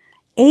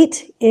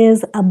 8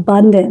 is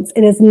abundance.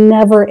 It is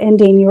never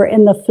ending. You're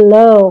in the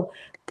flow.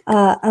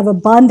 of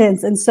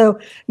abundance. And so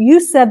you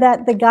said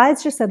that, the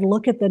guides just said,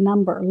 look at the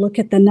number, look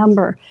at the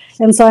number.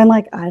 And so I'm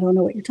like, I don't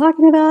know what you're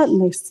talking about.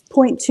 And they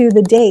point to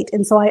the date.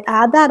 And so I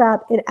add that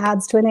up, it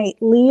adds to an 8.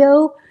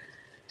 Leo,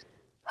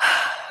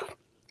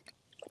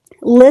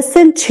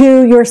 listen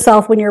to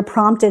yourself when you're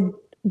prompted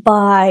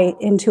by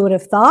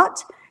intuitive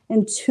thought,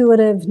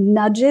 intuitive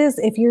nudges.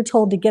 If you're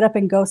told to get up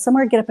and go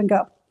somewhere, get up and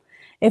go.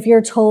 If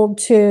you're told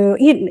to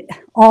eat,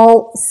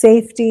 all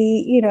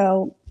safety,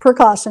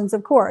 precautions,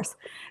 of course.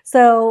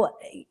 So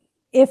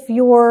if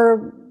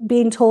you're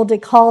being told to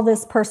call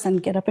this person,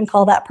 get up and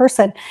call that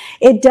person.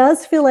 It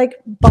does feel like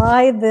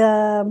by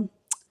the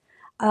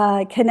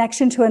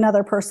connection to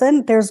another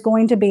person, there's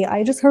going to be,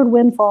 I just heard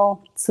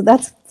windfall. So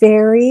that's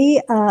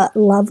very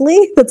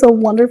lovely. That's a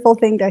wonderful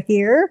thing to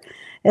hear,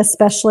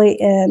 especially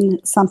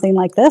in something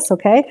like this.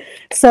 Okay.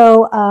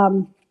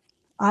 So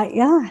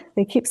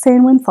they keep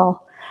saying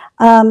windfall.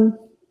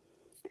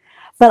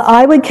 But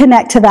I would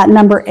connect to that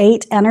number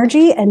 8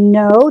 energy and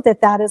know that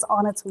that is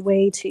on its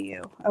way to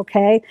you,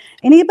 okay?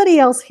 Anybody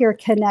else here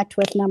connect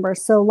with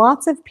numbers? So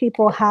lots of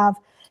people have,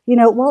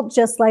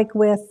 just like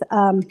with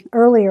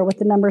earlier with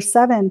the number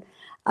 7,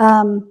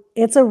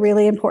 it's a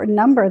really important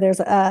number. There's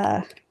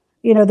a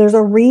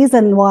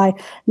reason why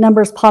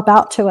numbers pop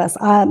out to us.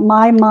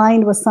 My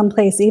mind was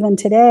someplace even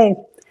today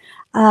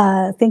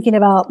thinking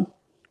about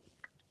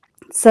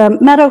some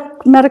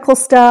medical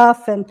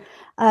stuff and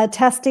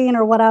testing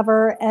or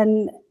whatever,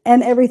 and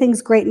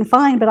everything's great and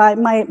fine, but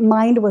my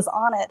mind was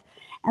on it.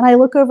 And I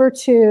look over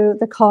to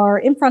the car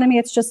in front of me.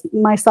 It's just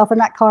myself in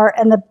that car,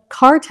 and the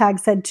car tag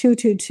said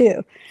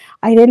 222.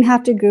 I didn't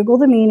have to Google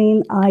the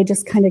meaning. I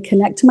just kind of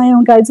connect to my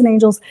own guides and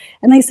angels,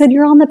 and they said,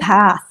 you're on the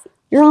path.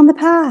 You're on the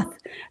path.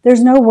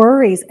 There's no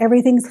worries.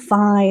 Everything's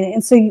fine.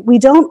 And so we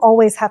don't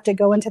always have to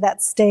go into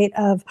that state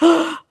of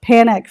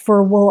panic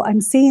for, well, I'm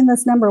seeing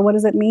this number. What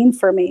does it mean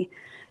for me?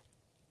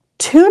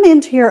 Tune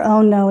into your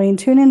own knowing,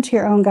 tune into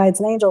your own guides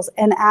and angels,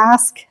 and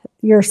ask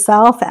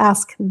yourself,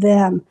 ask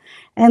them,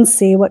 and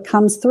see what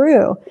comes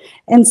through.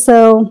 And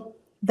so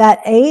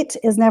that 8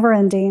 is never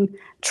ending.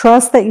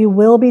 Trust that you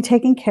will be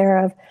taken care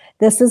of.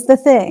 This is the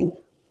thing.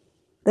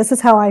 This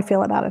is how I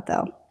feel about it,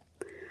 though.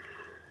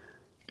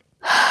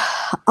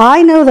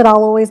 I know that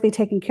I'll always be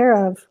taken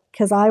care of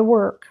because I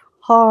work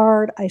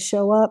hard. I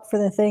show up for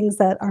the things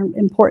that are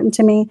important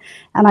to me,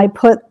 and I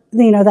put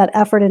that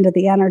effort into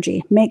the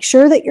energy. Make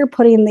sure that you're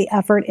putting the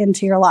effort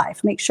into your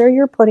life. Make sure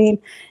you're putting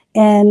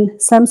in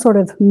some sort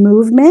of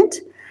movement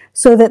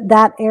so that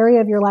that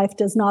area of your life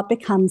does not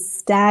become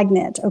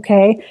stagnant,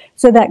 okay?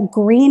 So that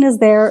green is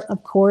there,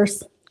 of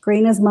course.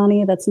 Green is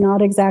money. That's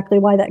not exactly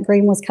why that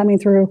green was coming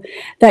through.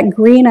 That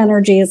green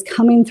energy is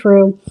coming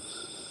through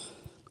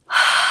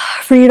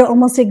for you to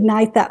almost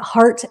ignite that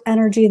heart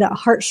energy, that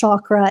heart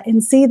chakra,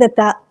 and see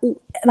that,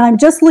 and I'm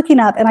just looking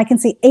up and I can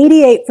see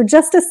 88 for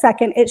just a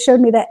second. It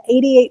showed me that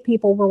 88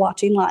 people were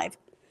watching live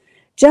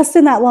just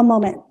in that one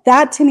moment.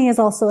 That to me is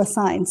also a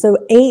sign. So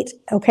 8,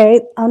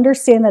 okay,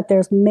 understand that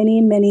there's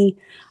many, many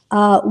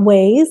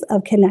ways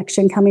of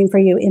connection coming for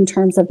you in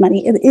terms of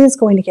money. It is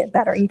going to get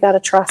better. You got to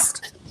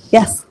trust.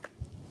 Yes.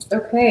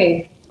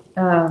 Okay.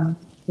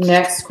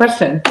 Next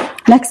question.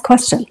 Next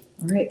question.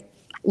 All right.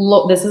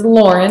 This is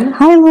Lauren.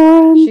 Hi,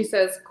 Lauren. She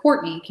says,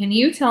 Courtney, can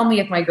you tell me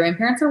if my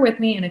grandparents are with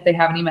me and if they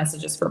have any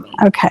messages for me?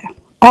 Okay.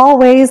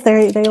 Always.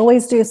 They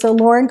always do. So,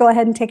 Lauren, go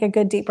ahead and take a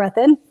good deep breath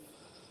in.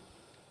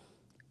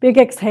 Big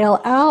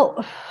exhale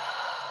out.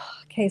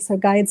 Okay, so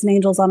guides and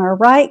angels on our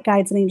right,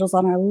 guides and angels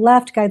on our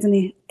left, guides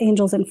and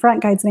angels in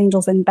front, guides and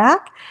angels in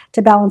back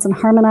to balance and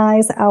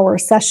harmonize our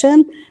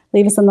session.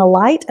 Leave us in the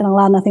light and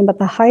allow nothing but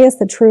the highest,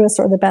 the truest,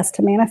 or the best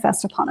to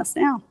manifest upon us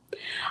now.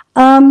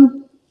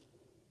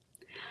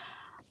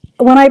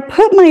 When I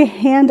put my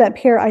hand up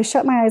here, I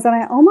shut my eyes and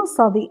I almost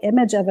saw the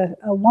image of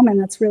a woman.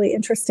 That's really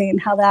interesting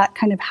how that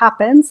kind of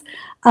happens.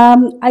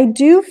 I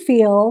do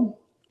feel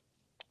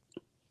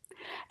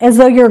as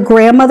though your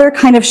grandmother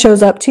kind of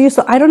shows up to you.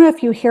 So I don't know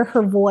if you hear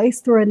her voice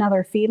through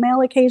another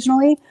female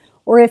occasionally,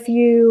 or if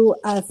you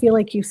feel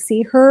like you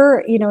see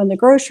her, in the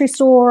grocery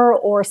store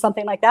or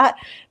something like that.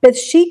 But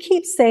she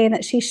keeps saying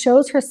that she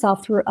shows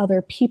herself through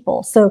other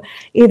people. So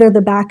either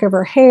the back of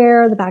her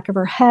hair, the back of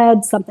her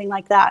head, something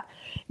like that.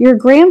 Your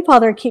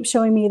grandfather keeps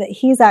showing me that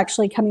he's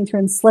actually coming through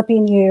and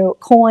slipping you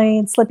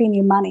coins, slipping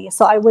you money.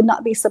 So I would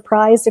not be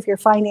surprised if you're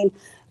finding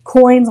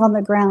coins on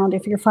the ground,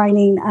 if you're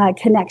finding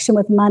connection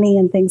with money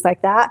and things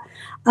like that.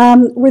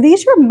 Were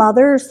these your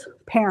mother's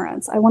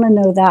parents? I want to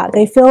know that.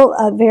 They feel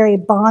very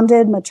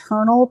bonded,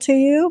 maternal to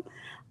you.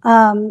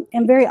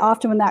 And very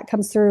often when that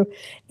comes through,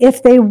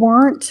 if they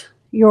weren't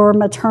your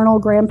maternal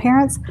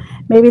grandparents,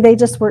 maybe they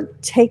just were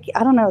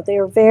they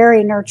were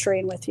very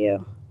nurturing with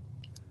you.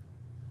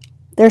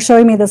 They're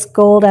showing me this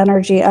gold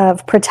energy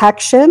of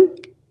protection.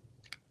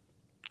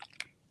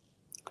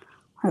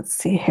 Let's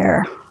see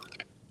here.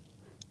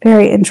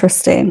 Very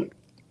interesting.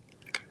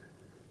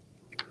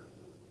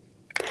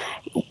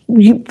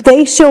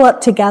 They show up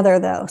together,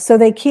 though. So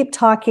they keep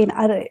talking.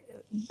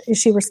 Is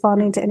she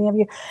responding to any of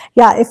you?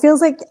 Yeah, it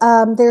feels like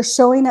they're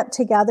showing up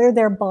together.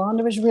 Their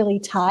bond was really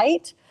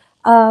tight.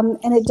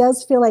 And it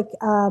does feel like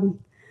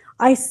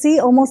I see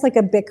almost like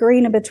a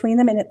bickering in between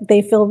them, and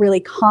they feel really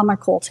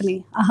comical to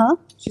me.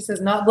 She says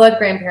not blood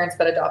grandparents,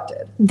 but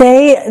adopted.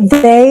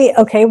 They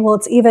okay. Well,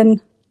 it's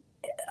even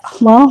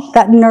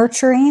that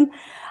nurturing.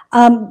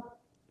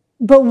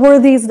 But were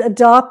these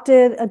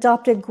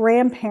adopted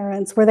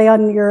grandparents? Were they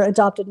on your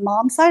adopted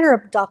mom's side or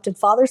adopted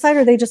father's side,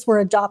 or they just were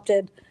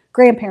adopted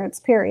grandparents?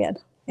 Period.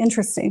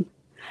 Interesting.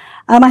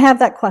 I have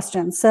that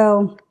question.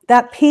 So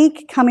that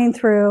pink coming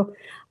through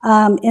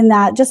in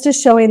that just is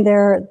showing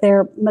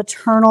their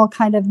maternal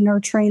kind of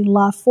nurturing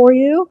love for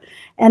you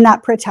and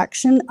that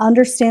protection.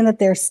 Understand that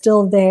they're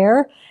still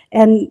there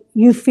and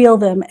you feel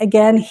them.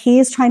 Again,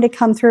 he's trying to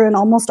come through and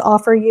almost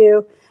offer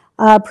you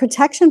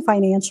protection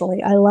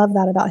financially. I love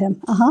that about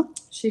him.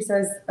 She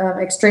says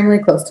extremely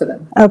close to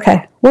them.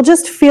 Okay. Well,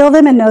 just feel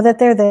them and know that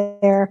they're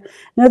there.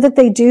 Know that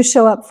they do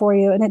show up for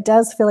you. And it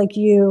does feel like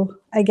you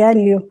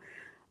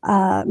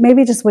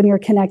maybe just when you're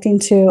connecting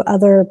to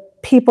other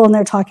people and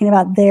they're talking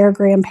about their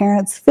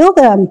grandparents, feel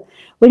them.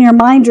 When your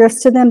mind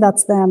drifts to them,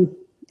 that's them.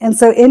 And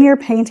so in your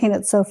painting,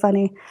 it's so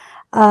funny.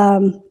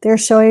 They're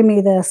showing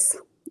me this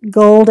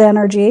gold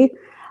energy.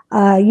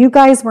 You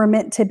guys were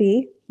meant to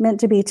be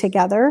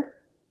together.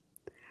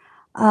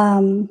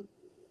 Let's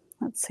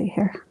see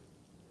here.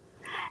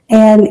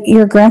 And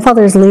your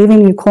grandfather's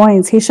leaving you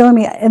coins. He's showing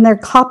me, and they're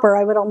copper.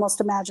 I would almost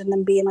imagine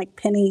them being like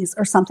pennies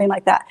or something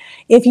like that.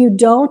 If you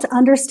don't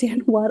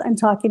understand what I'm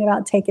talking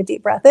about, take a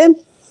deep breath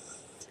in,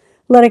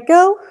 let it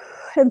go,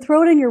 and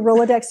throw it in your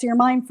Rolodex to your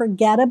mind.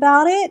 Forget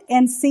about it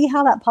and see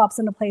how that pops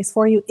into place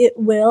for you. It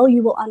will.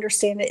 You will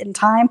understand it in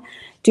time.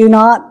 Do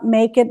not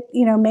make it,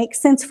 make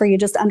sense for you.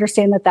 Just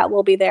understand that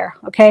will be there.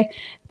 Okay.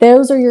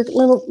 Those are your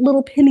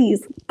little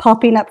pennies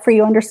popping up for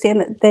you.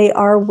 Understand that they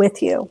are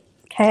with you.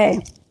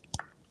 Okay.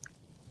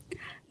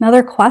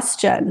 Another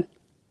question.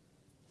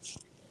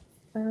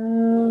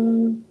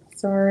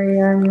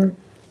 Sorry, I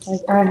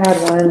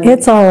had one.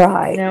 It's all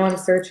right. Now I'm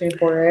searching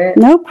for it.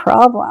 No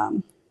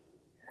problem.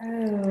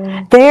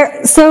 Oh.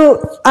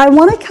 So I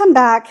want to come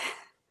back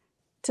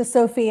to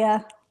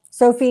Sophia.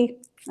 Sophie,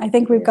 I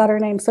think we've got her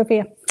name,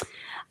 Sophia.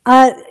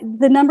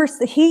 The numbers,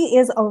 he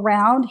is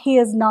around. He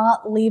is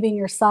not leaving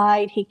your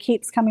side. He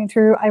keeps coming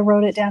through. I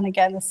wrote it down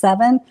again, the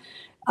 7.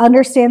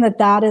 Understand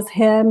that is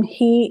him.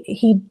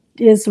 He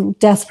is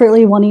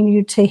desperately wanting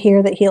you to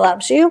hear that he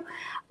loves you,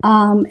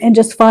 and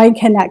just find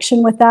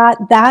connection with that.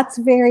 That's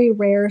very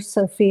rare,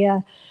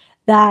 Sophia,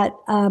 that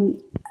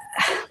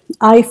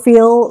I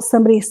feel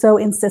somebody so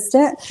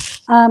insistent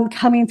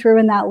coming through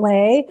in that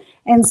way.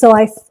 And so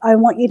I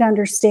want you to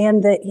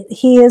understand that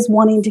he is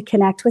wanting to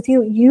connect with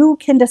you. You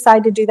can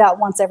decide to do that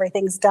once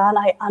everything's done.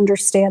 I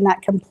understand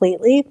that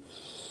completely.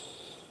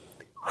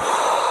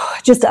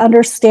 Just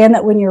understand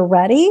that when you're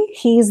ready,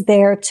 he's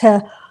there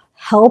to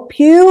help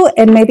you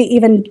and maybe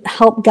even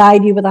help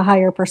guide you with a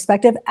higher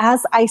perspective.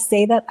 As I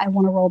say that, I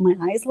want to roll my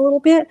eyes a little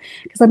bit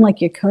because I'm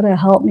like, you could have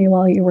helped me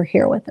while you were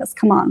here with us.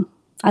 Come on.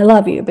 I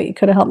love you, but you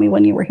could have helped me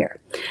when you were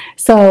here.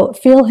 So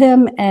feel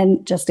him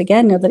and just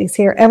again, know that he's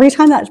here. Every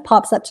time that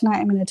pops up tonight,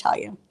 I'm going to tell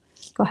you.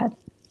 Go ahead.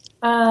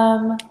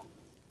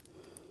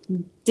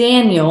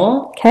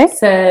 Daniel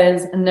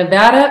says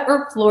Nevada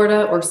or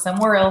Florida or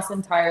somewhere else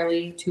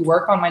entirely to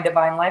work on my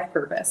divine life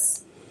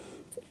purpose.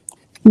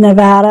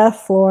 Nevada,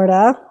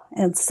 Florida,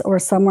 or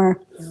somewhere.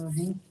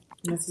 Mm-hmm.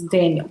 This is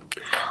Daniel.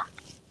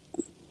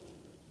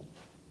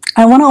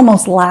 I want to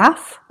almost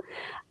laugh.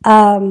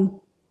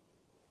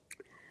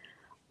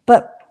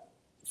 But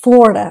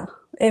Florida,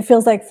 it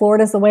feels like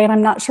Florida's the way, and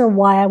I'm not sure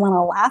why I want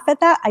to laugh at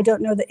that. I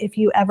don't know that if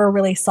you ever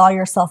really saw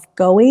yourself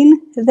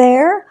going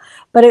there,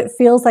 but it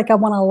feels like I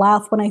want to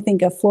laugh when I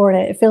think of Florida.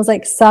 It feels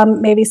like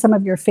maybe some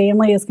of your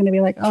family is going to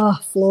be like, oh,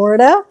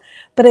 Florida,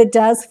 but it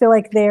does feel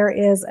like there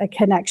is a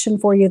connection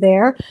for you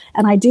there,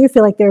 and I do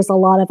feel like there's a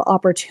lot of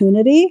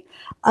opportunity.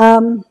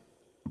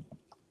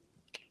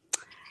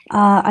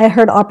 I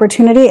heard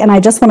opportunity, and I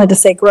just wanted to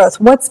say growth.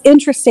 What's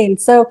interesting,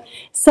 so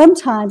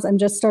sometimes I'm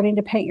just starting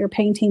to paint your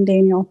painting,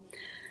 Daniel.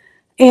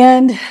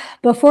 And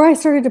before I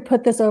started to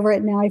put this over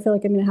it, now I feel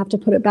like I'm going to have to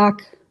put it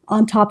back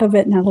on top of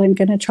it now that I'm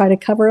going to try to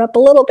cover it up a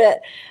little bit.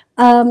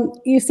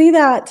 You see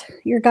that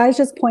your guys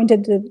just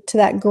pointed to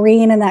that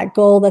green and that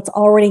gold that's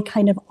already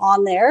kind of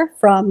on there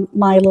from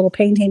my little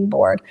painting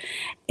board.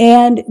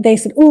 And they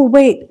said, oh,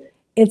 wait,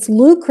 it's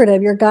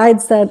lucrative. Your guide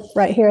said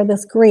right here,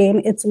 this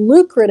green, it's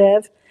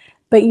lucrative,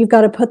 but you've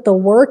got to put the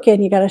work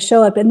in, you got to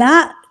show up. And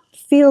that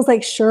feels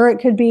like, sure, it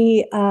could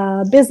be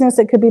business,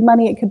 it could be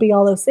money, it could be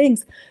all those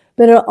things,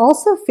 but it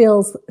also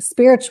feels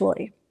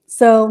spiritually.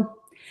 So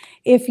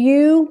if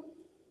you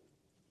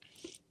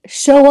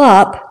show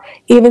up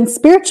even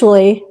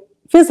spiritually,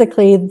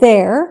 physically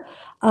there,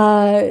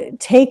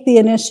 take the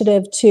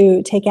initiative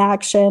to take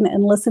action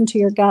and listen to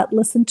your gut,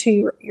 listen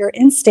to your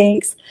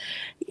instincts,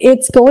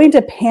 it's going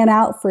to pan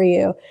out for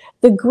you.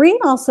 The green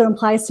also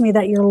implies to me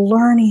that you're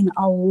learning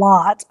a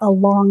lot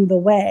along the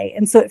way.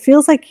 And so it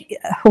feels like,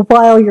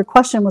 while your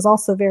question was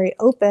also very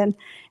open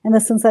in the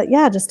sense that,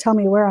 yeah, just tell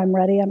me where I'm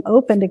ready. I'm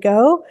open to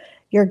go.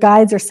 Your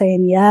guides are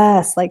saying,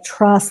 yes, like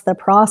trust the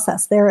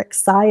process. They're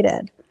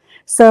excited.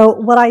 So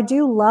what I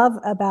do love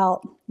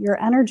about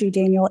your energy,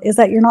 Daniel, is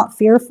that you're not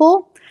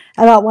fearful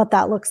about what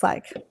that looks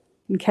like.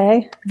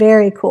 Okay,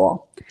 very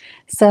cool.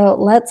 So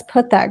let's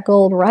put that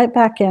gold right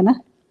back in.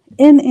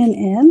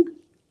 Isn't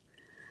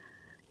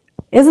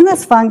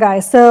this fun,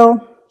 guys?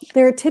 So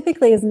there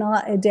typically is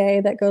not a day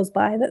that goes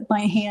by that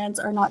my hands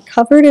are not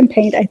covered in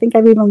paint. I think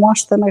I've even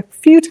washed them a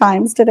few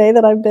times today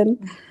that I've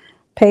been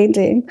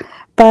painting.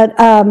 But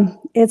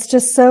it's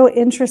just so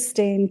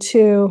interesting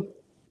to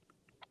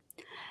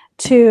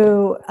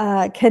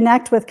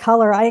connect with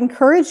color. I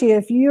encourage you,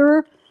 if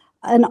you're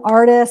an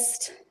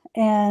artist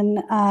and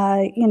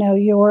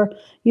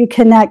you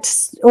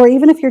connect, or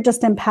even if you're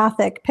just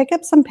empathic, pick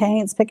up some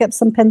paints, pick up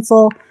some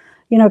pencil,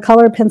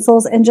 colored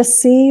pencils, and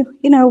just see,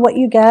 what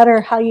you get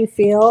or how you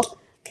feel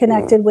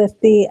connected with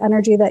the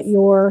energy that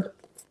you're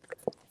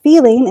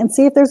feeling, and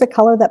see if there's a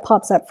color that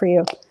pops up for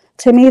you.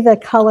 To me, the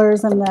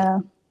colors and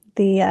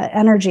the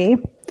energy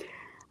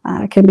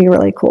can be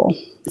really cool.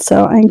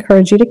 So I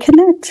encourage you to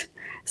connect.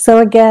 So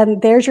again,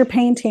 there's your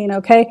painting,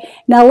 okay?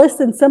 Now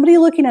listen, somebody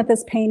looking at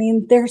this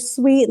painting, they're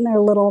sweet and they're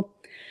little,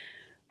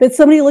 but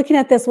somebody looking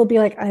at this will be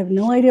like, I have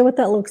no idea what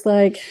that looks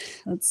like.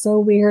 That's so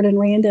weird and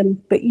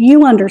random. But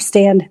you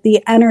understand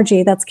the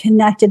energy that's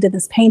connected to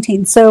this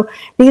painting. So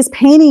these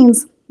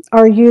paintings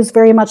are used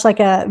very much like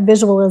a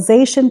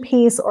visualization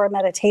piece or a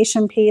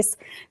meditation piece.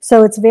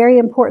 So it's very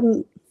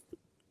important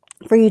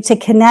for you to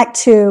connect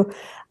to.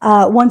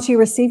 Once you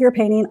receive your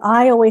painting,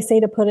 I always say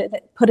to put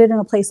it in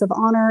a place of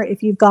honor.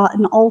 If you've got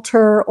an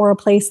altar or a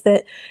place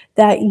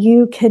that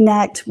you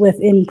connect with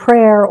in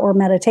prayer or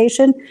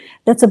meditation,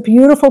 that's a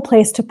beautiful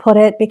place to put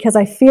it, because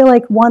I feel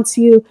like once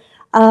you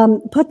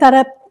put that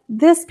up,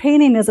 this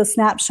painting is a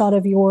snapshot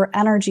of your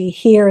energy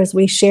here as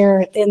we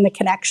share in the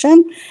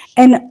connection.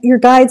 And your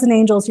guides and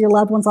angels, your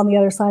loved ones on the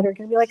other side, are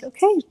going to be like,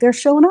 okay, they're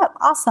showing up.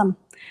 Awesome.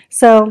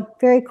 So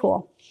very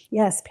cool.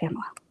 Yes,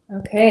 Pamela.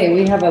 Okay,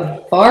 we have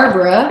a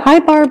Barbara. Hi,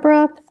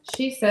 Barbara.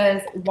 She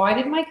says, why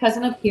did my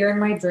cousin appear in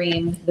my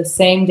dream the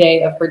same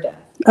day of her death?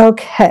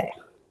 Okay.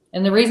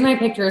 And the reason I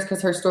picked her is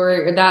because her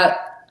story, or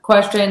that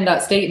question,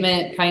 that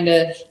statement kind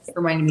of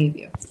reminded me of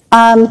you.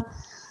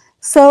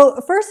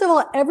 So first of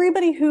all,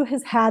 everybody who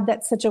has had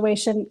that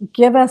situation,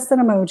 give us an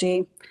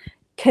emoji.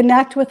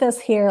 Connect with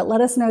us here.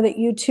 Let us know that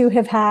you too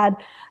have had,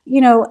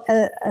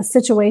 a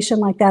situation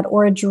like that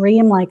or a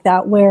dream like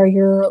that where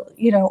you're,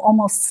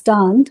 almost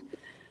stunned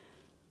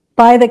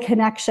by the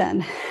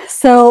connection.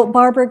 So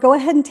Barbara, go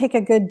ahead and take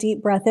a good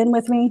deep breath in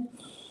with me.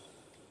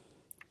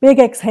 Big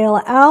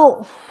exhale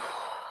out.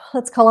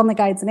 Let's call on the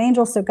guides and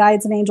angels. So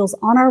guides and angels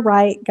on our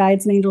right,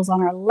 guides and angels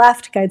on our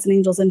left, guides and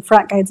angels in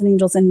front, guides and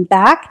angels in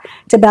back,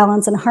 to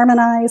balance and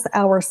harmonize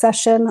our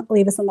session.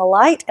 Leave us in the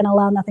light and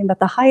allow nothing but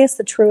the highest,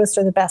 the truest,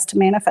 or the best to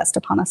manifest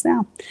upon us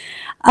now.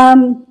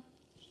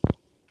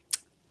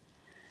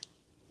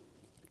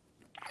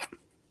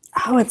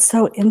 Oh, it's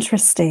so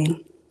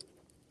interesting.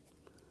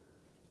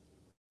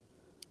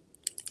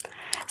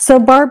 So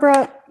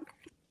Barbara,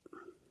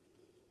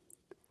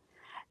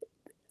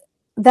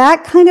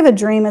 that kind of a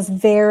dream is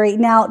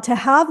now to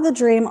have the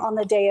dream on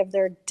the day of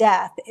their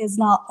death is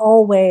not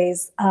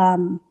always,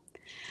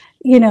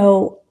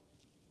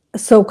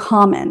 so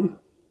common.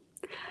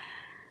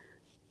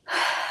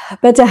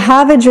 But to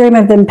have a dream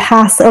of them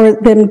pass or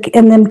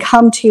them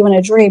come to you in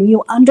a dream,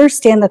 you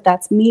understand that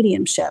that's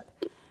mediumship.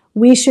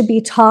 We should be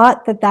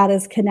taught that that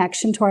is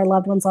connection to our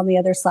loved ones on the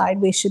other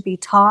side. We should be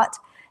taught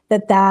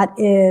that that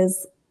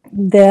is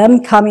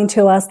them coming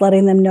to us,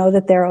 letting them know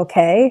that they're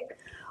okay.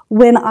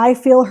 When I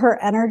feel her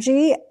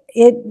energy,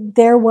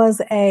 there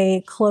was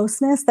a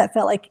closeness that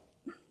felt like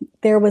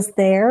there was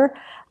there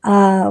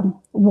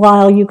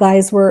while you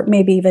guys were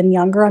maybe even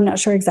younger. I'm not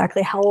sure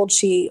exactly how old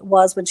she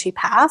was when she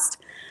passed,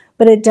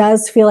 but it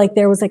does feel like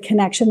there was a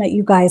connection that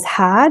you guys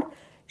had.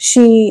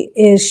 She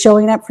is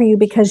showing up for you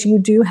because you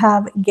do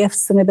have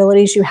gifts and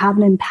abilities. You have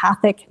an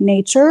empathic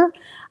nature.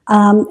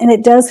 And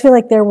it does feel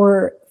like there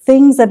were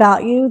things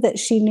about you that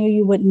she knew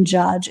you wouldn't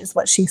judge, is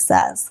what she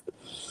says.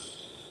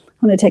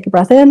 I'm going to take a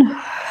breath in.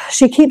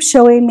 She keeps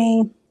showing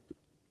me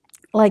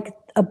like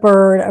a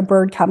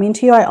bird coming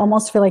to you. I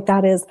almost feel like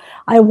that is,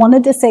 I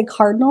wanted to say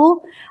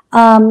cardinal,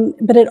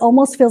 but it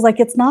almost feels like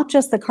it's not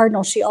just the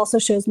cardinal. She also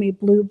shows me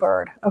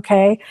bluebird,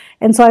 okay?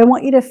 And so I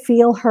want you to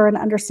feel her and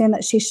understand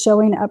that she's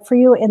showing up for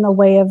you in the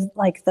way of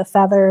like the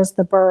feathers,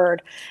 the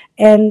bird.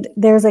 And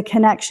there's a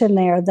connection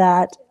there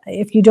that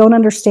if you don't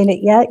understand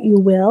it yet, you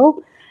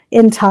will.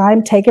 In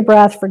time, take a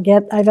breath,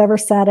 forget I've ever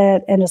said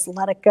it, and just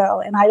let it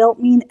go. And I don't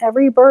mean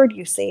every bird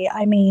you see.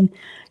 I mean,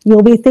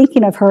 you'll be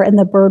thinking of her and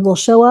the bird will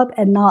show up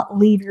and not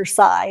leave your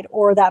side,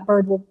 or that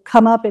bird will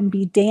come up and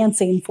be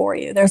dancing for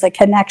you. There's a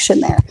connection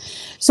there.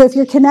 So if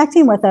you're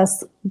connecting with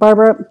us,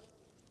 Barbara,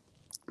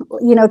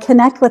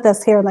 connect with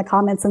us here in the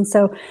comments, and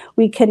so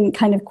we can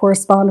kind of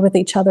correspond with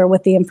each other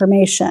with the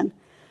information.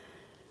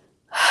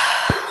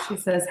 She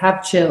says,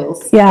 have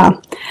chills. Yeah.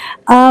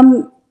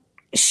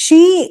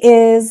 She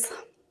is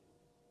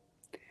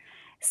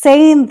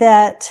saying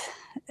that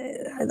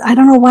I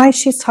don't know why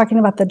she's talking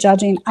about the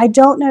judging. I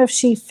don't know if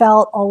she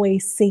felt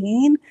always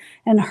seen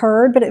and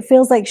heard, but it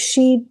feels like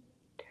she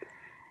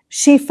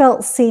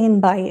felt seen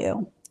by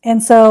you.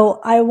 And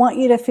so I want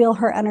you to feel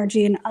her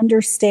energy and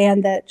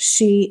understand that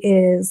she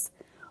is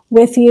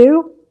with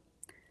you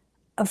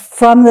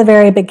from the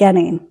very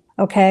beginning,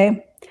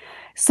 okay?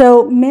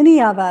 So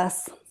many of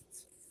us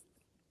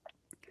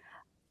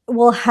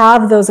will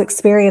have those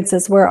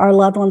experiences where our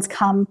loved ones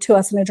come to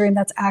us in a dream.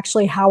 That's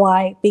actually how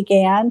I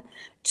began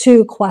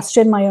to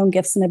question my own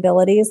gifts and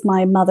abilities.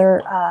 My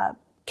mother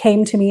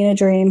came to me in a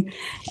dream,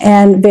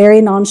 and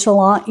very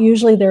nonchalant.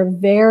 Usually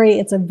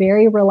it's a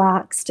very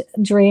relaxed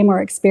dream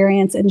or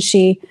experience. And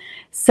she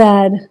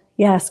said,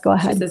 yes, go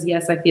ahead. She says,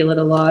 yes, I feel it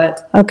a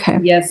lot. Okay.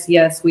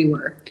 Yes, we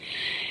were.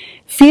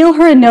 Feel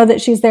her and know that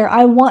she's there.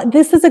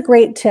 This is a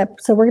great tip.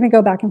 So we're going to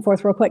go back and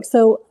forth real quick.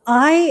 So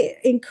I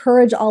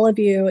encourage all of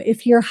you,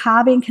 if you're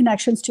having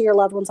connections to your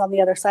loved ones on the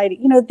other side,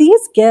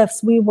 these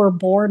gifts we were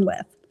born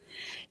with.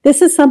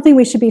 This is something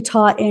we should be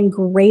taught in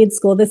grade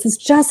school. This is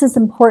just as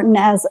important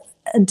as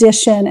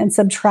addition and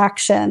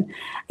subtraction.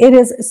 It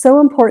is so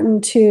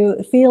important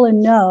to feel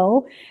and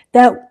know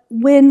that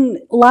when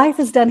life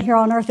is done here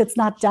on earth, it's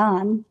not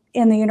done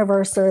in the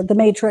universe or the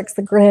matrix,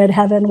 the grid,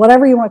 heaven,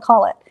 whatever you want to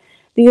call it,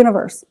 the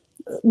universe,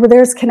 where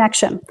there's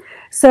connection.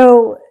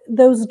 So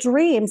those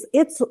dreams,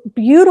 it's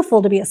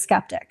beautiful to be a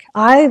skeptic.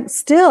 I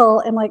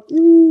still am like,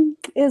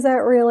 is that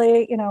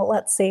really,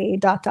 let's see, ...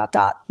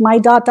 My ...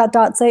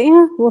 say,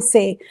 yeah, we'll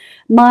see.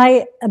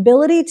 My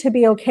ability to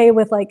be okay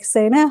with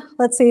saying,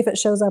 let's see if it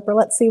shows up or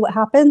let's see what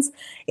happens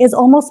is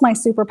almost my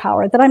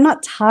superpower, that I'm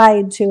not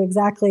tied to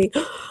exactly,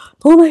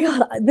 oh my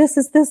God, this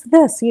is this,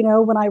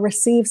 when I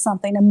receive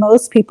something, and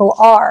most people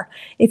are.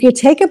 If you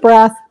take a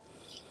breath,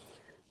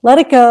 let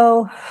it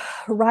go,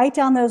 write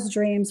down those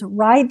dreams,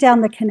 write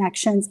down the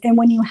connections, and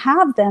when you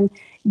have them,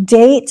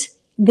 date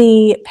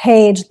the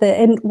page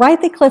and write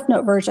the Cliff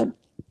Note version.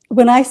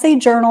 When I say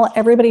journal,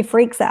 everybody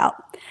freaks out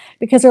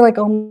because they're like,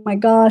 oh my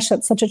gosh,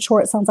 that's such a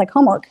chore, it sounds like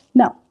homework.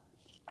 No,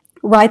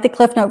 write the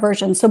Cliff Note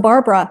version. So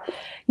Barbara,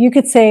 you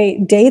could say,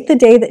 date the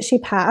day that she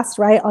passed,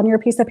 right, on your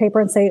piece of paper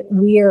and say,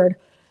 weird.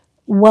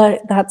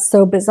 That's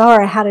so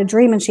bizarre. I had a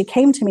dream and she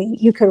came to me.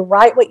 You could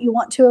write what you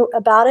want to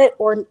about it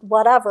or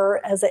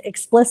whatever, as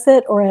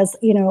explicit or as,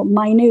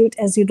 minute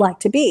as you'd like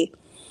to be.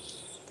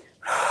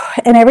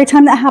 And every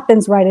time that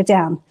happens, write it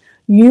down.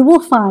 You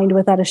will find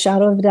without a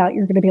shadow of a doubt,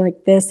 you're going to be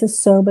like, this is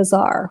so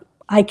bizarre.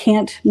 I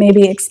can't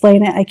maybe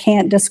explain it. I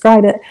can't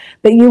describe it,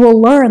 but you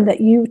will learn that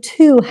you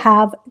too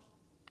have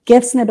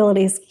gifts and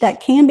abilities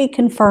that can be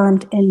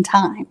confirmed in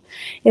time.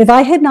 If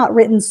I had not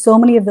written so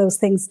many of those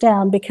things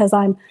down, because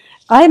I'm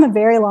a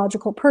very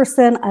logical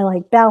person. I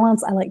like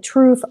balance. I like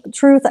truth.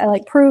 I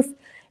like proof.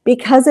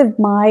 Because of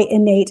my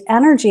innate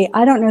energy,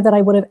 I don't know that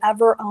I would have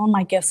ever owned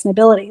my gifts and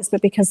abilities.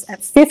 But because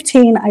at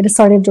 15, I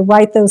decided to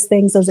write those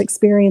things, those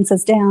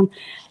experiences down.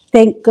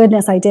 Thank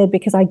goodness I did,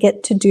 because I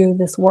get to do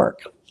this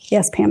work.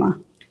 Yes, Pamela.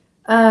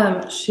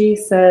 She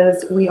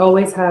says, we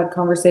always had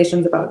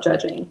conversations about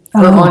judging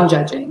or on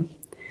judging.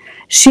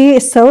 She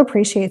so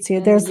appreciates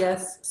you.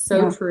 Yes,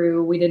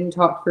 true. We didn't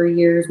talk for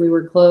years. We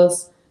were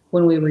close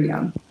when we were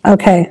young.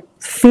 Okay.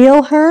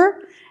 Feel her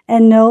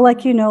and know,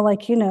 like you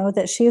know,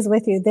 that she is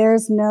with you.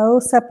 There's no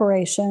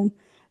separation.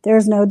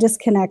 There's no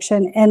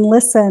disconnection. And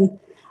listen,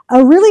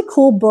 a really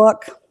cool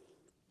book,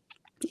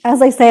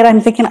 as I say it,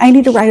 I'm thinking I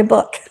need to write a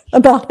book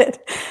about it,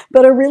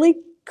 but a really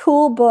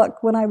cool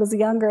book when I was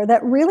younger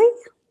that really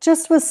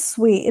just was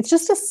sweet. It's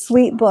just a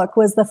sweet book,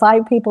 was The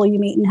 5 People You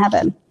Meet in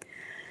Heaven.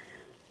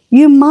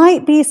 You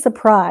might be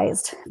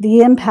surprised the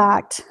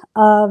impact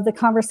of the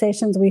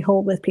conversations we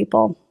hold with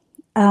people.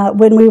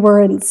 When we were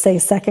in, say,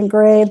 second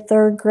grade,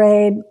 third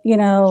grade,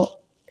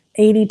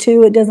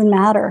 82, it doesn't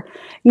matter.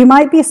 You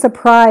might be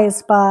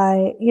surprised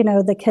by,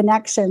 the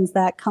connections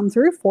that come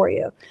through for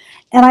you.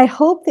 And I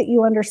hope that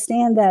you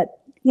understand that,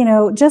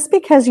 just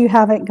because you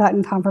haven't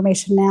gotten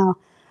confirmation now,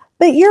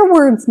 but your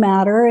words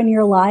matter and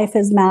your life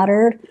has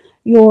mattered.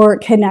 Your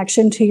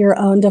connection to your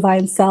own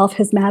divine self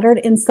has mattered,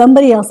 and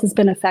somebody else has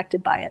been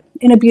affected by it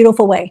in a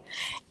beautiful way.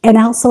 And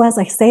also, as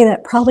I say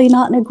that, probably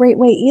not in a great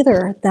way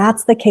either.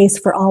 That's the case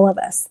for all of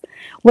us.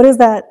 What is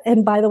that?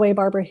 And by the way,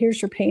 Barbara, here's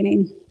your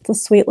painting. It's a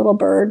sweet little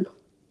bird.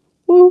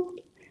 Ooh,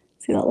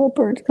 see that little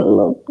bird? It's got a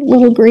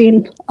little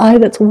green eye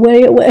that's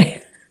way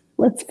away.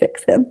 Let's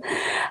fix him.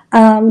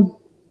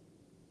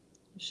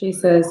 She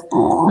says,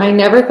 I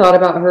never thought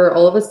about her.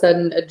 All of a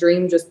sudden, a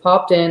dream just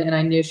popped in, and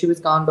I knew she was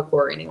gone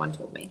before anyone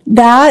told me.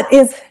 That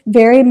is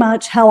very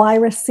much how I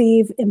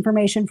receive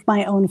information from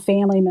my own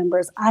family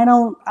members.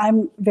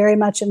 I'm very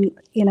much in,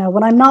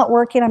 when I'm not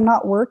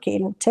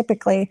working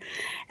typically,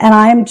 and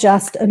I'm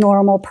just a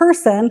normal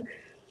person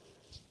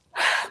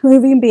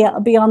moving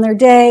beyond their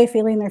day,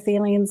 feeling their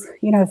feelings,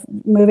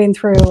 moving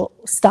through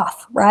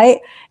stuff, right?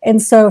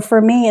 And so for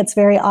me, it's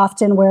very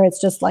often where it's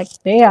just like,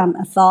 bam,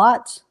 a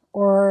thought,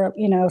 or,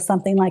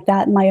 something like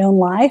that in my own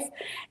life.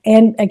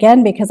 And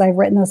again, because I've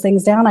written those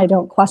things down, I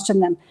don't question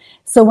them.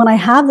 So when I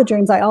have the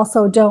dreams, I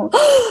also don't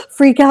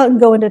freak out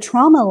and go into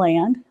trauma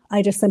land.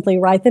 I just simply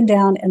write them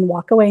down and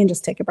walk away and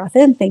just take a breath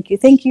in. Thank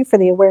you for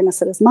the awareness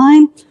that is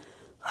mine.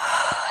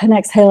 And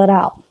exhale it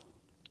out.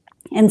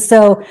 And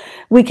so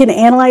we can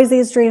analyze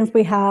these dreams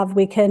we have.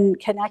 We can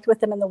connect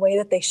with them in the way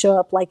that they show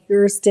up, like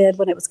yours did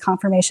when it was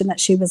confirmation that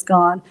she was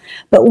gone.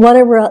 But what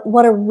a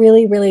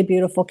really, really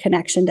beautiful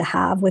connection to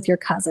have with your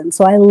cousin.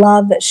 So I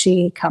love that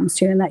she comes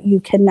to you and that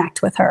you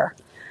connect with her.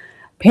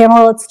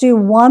 Pamela, let's do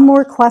one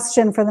more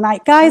question for the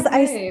night. Guys,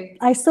 okay.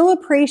 I so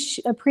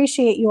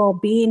appreciate you all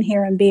being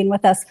here and being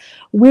with us.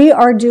 We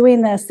are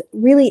doing this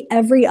really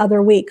every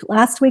other week.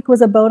 Last week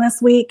was a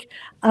bonus week.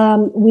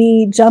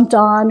 We jumped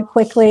on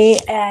quickly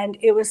and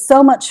it was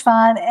so much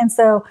fun. And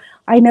so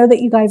I know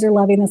that you guys are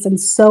loving this and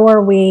so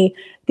are we.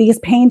 These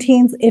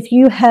paintings, if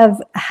you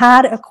have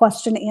had a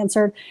question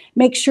answered,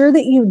 make sure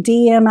that you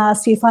DM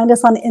us. You find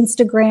us on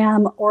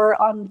Instagram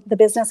or on the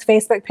business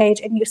Facebook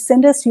page and you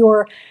send us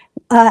your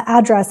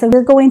address, and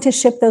we're going to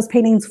ship those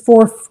paintings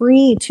for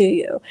free to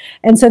you.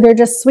 And so they're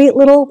just sweet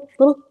little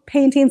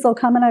paintings. They'll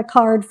come in a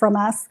card from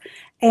us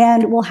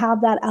and we'll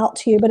have that out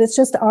to you. But it's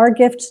just our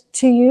gift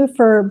to you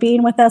for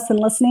being with us and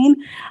listening.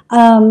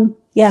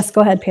 Yes,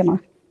 go ahead, Pamela.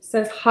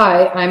 Says,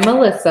 hi, I'm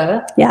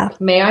Melissa. Yeah.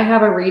 May I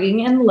have a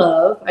reading in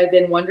love? I've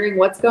been wondering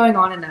what's going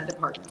on in that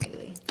department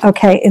lately.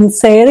 Okay, and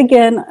say it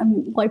again.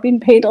 I'm wiping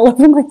paint all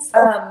over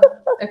myself.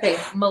 Okay,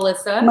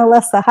 Melissa.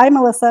 Melissa. Hi,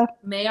 Melissa.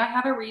 May I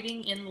have a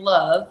reading in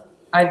love?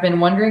 I've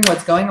been wondering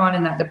what's going on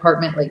in that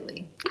department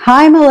lately.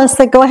 Hi,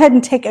 Melissa. Go ahead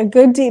and take a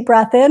good deep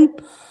breath in.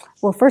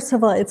 Well, first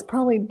of all, it's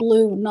probably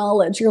blue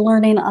knowledge. You're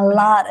learning a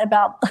lot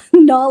about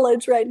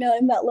knowledge right now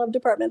in that love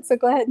department. So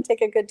go ahead and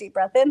take a good deep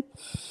breath in.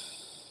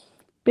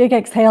 Big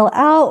exhale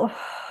out.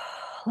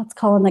 Let's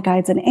call in the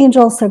guides and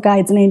angels. So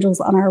guides and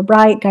angels on our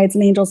right, guides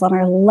and angels on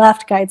our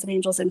left, guides and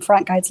angels in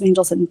front, guides and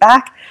angels in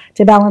back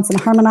to balance and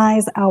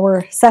harmonize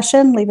our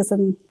session. Leave us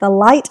in the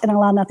light and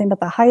allow nothing but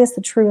the highest,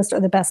 the truest, or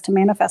the best to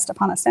manifest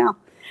upon us now.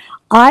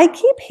 I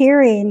keep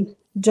hearing,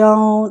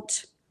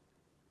 don't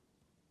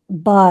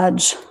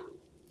budge.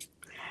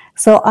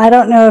 So I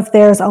don't know if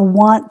there's a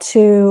want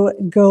to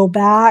go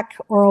back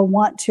or a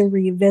want to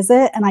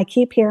revisit. And I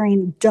keep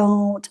hearing,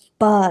 don't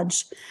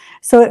budge.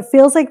 So it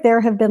feels like there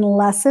have been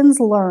lessons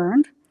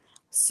learned.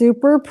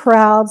 Super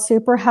proud,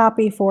 super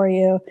happy for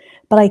you.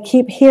 But I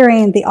keep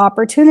hearing the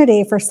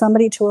opportunity for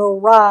somebody to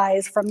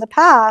arise from the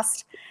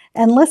past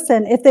and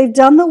listen. If they've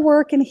done the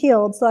work and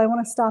healed, so I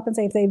want to stop and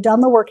say, if they've done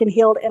the work and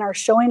healed and are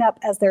showing up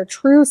as their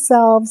true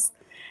selves,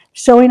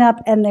 showing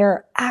up and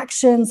their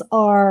actions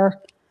are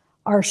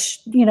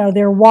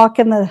they're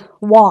walking the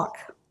walk.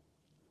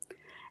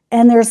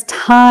 And there's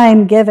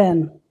time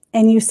given.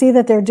 And you see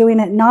that they're doing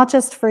it not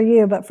just for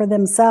you, but for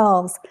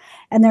themselves.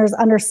 And there's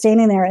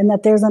understanding there, and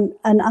that there's an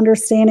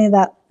understanding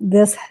that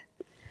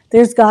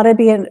there's got to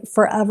be a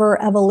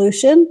forever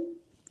evolution.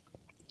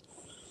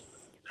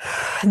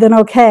 Then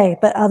okay.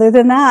 But other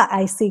than that,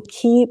 I see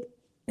keep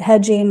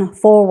hedging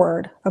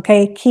forward.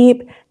 Okay.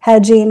 Keep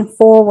hedging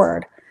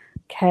forward.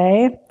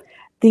 Okay.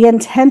 The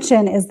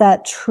intention is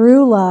that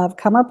true love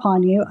come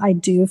upon you. I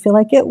do feel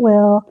like it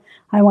will.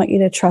 I want you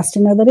to trust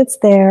and know that it's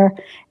there,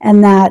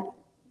 and that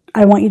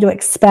I want you to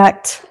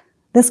expect.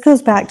 This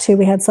goes back to,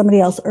 we had somebody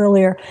else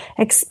earlier,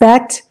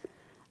 expect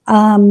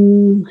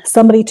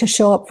somebody to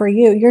show up for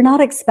you. You're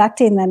not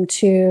expecting them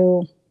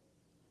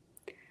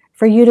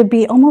for you to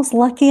be almost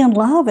lucky in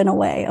love in a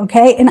way,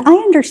 okay? And I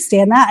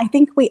understand that. I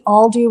think we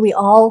all do. We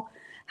all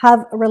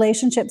have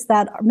relationships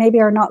that maybe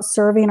are not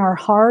serving our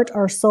heart,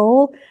 our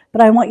soul,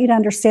 but I want you to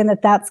understand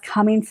that that's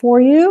coming for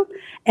you,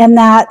 and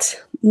that,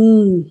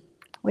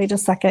 wait a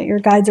second, your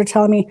guides are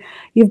telling me,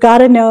 you've got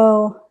to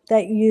know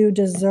that you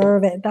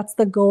deserve it. That's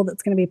the gold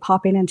that's going to be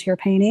popping into your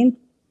painting.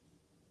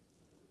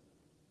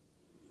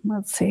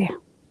 Let's see.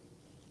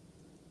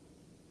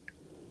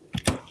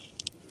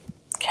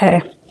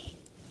 Okay.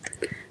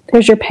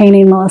 There's your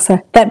painting,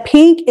 Melissa. That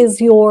pink is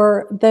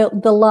the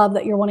love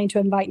that you're wanting to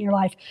invite in your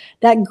life.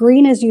 That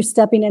green is you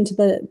stepping into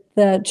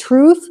the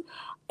truth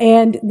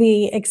and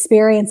the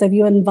experience of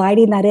you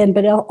inviting that in,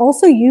 but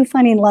also you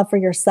finding love for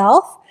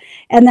yourself.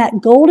 And that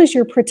gold is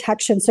your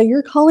protection. So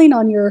you're calling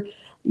on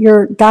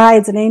your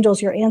guides and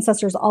angels, your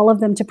ancestors, all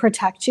of them to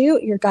protect you.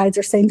 Your guides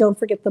are saying, don't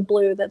forget the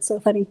blue. That's so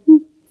funny.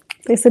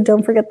 They said,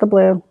 don't forget the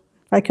blue.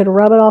 If I could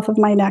rub it off of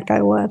my neck,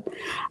 I would.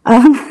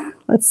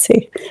 Let's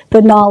see.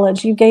 The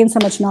knowledge. You gain so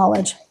much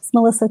knowledge. Is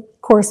Melissa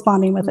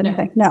corresponding with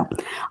anything? No.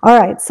 All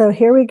right. So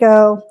here we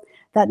go.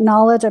 That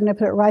knowledge, I'm going to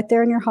put it right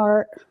there in your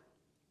heart.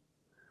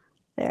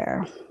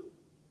 There.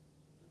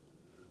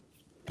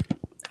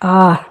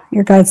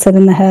 Your guide said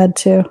in the head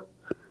too.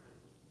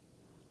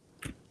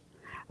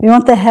 We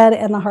want the head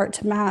and the heart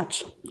to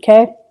match,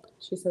 okay?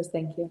 She says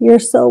thank you. You're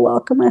so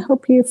welcome. I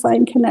hope you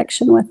find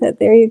connection with it.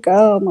 There you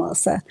go,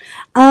 Melissa.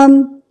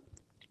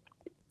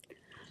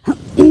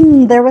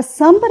 There was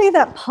somebody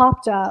that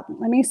popped up.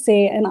 Let me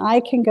see, and I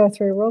can go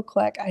through real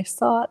quick. I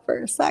saw it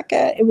for a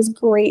second. It was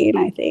green,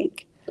 I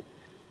think.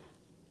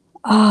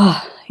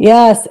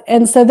 Yes.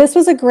 And so this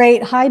was a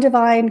great high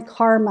divine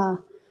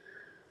karma.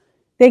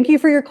 Thank you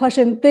for your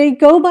question. They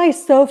go by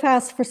so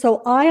fast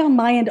so I on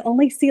my end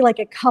only see like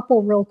a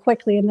couple real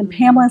quickly, and then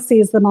Pamela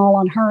sees them all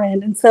on her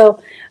end. And so,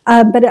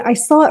 but I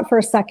saw it for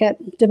a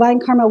second.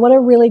 Divine Karma, what a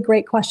really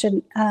great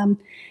question.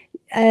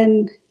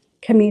 And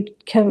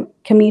Kamitri,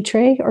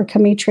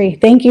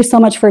 thank you so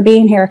much for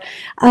being here.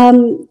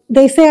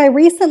 They say, I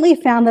recently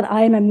found that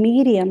I am a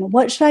medium.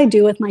 What should I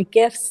do with my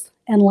gifts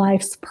and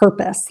life's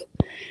purpose?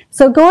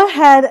 So go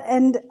ahead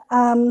and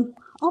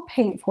I'll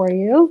paint for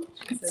you.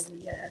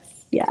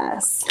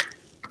 Yes.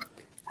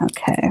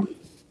 Okay.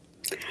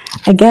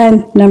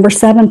 Again, number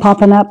 7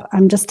 popping up.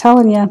 I'm just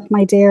telling you,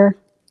 my dear.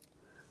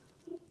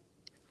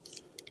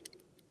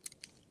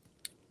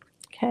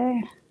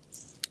 Okay.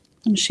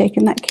 I'm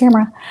shaking that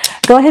camera.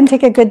 Go ahead and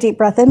take a good deep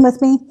breath in with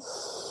me.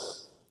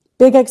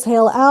 Big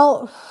exhale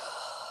out.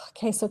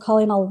 Okay, so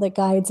calling all of the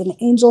guides and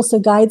angels. So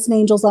guides and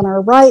angels on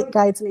our right,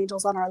 guides and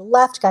angels on our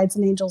left, guides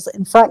and angels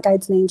in front,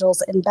 guides and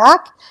angels in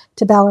back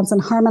to balance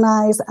and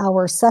harmonize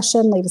our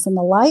session. Lead us in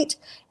the light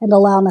and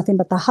allow nothing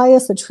but the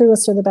highest, the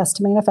truest, or the best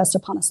to manifest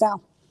upon us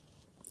now.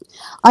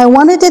 I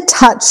wanted to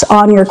touch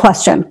on your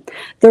question.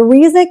 The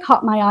reason it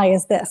caught my eye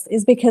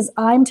is because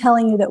I'm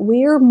telling you that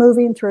we are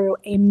moving through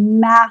a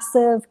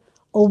massive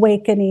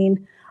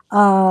awakening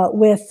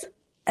with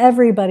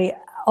everybody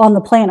on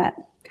the planet.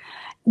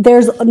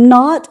 There's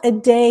not a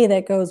day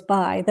that goes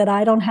by that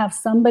I don't have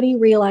somebody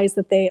realize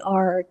that they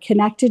are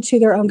connected to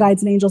their own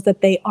guides and angels,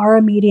 that they are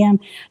a medium,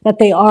 that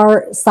they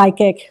are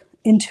psychic.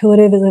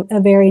 Intuitive is a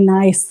very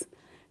nice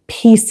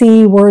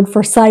PC word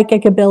for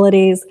psychic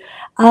abilities.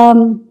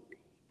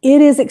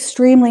 It is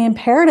extremely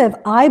imperative,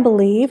 I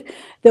believe,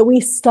 that we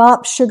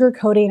stop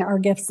sugarcoating our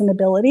gifts and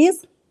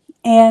abilities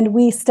and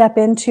we step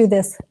into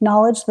this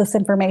knowledge, this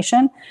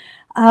information.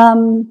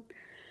 It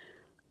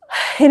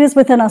is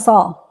within us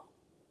all.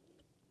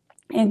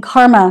 In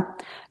karma,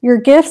 your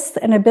gifts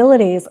and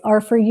abilities are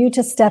for you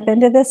to step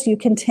into this. You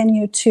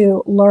continue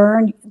to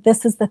learn.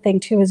 This is the thing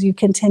too, is you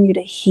continue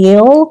to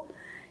heal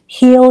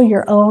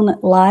your own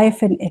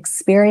life and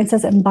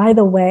experiences. And by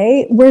the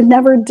way, we're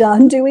never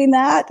done doing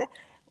that.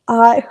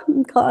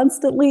 I'm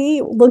constantly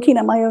looking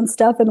at my own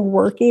stuff and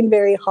working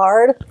very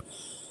hard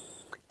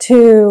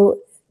to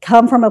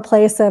come from a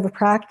place of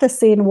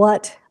practicing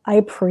what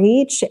I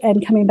preach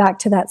and coming back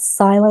to that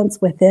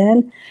silence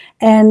within.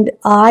 And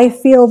I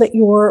feel that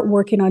you're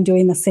working on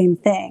doing the same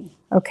thing.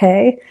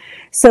 Okay.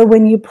 So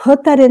when you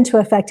put that into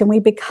effect and we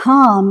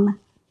become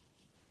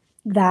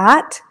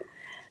that,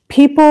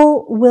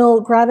 people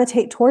will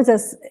gravitate towards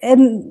us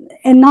and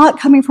not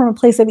coming from a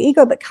place of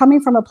ego, but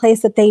coming from a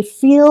place that they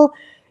feel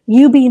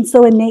you being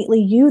so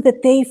innately you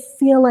that they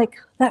feel like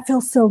that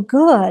feels so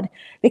good,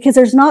 because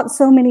there's not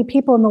so many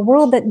people in the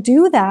world that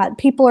do that.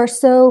 People are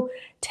so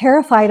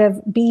terrified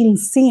of being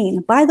seen.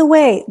 By the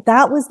way,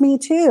 that was me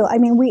too. I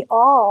mean, we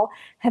all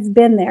have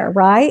been there,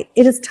 right?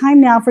 It is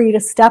time now for you to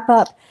step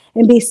up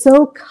and be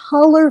so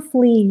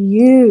colorfully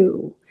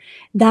you.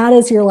 That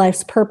is your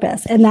life's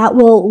purpose. And that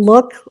will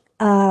look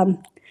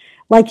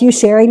like you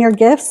sharing your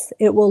gifts.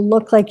 It will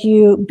look like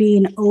you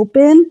being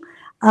open.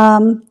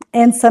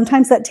 And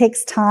sometimes that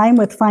takes time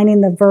with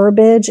finding the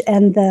verbiage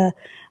and the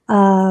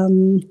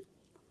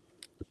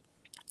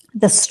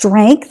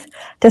strength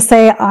to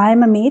say,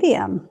 I'm a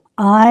medium.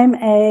 I'm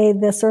a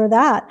this or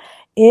that.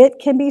 It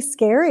can be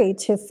scary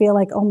to feel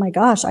like, oh my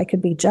gosh, I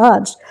could be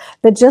judged.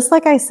 But just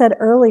like I said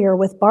earlier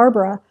with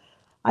Barbara,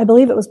 I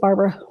believe it was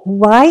Barbara,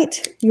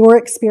 write your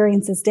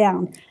experiences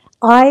down.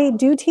 I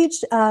do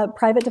teach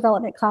private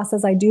development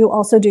classes. I do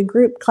also do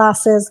group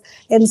classes.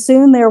 And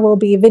soon there will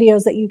be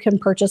videos that you can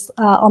purchase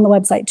on the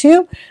website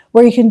too,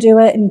 where you can do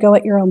it and go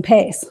at your own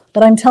pace.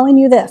 But I'm telling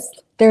you this,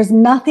 there's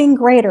nothing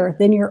greater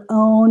than your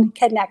own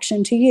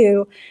connection to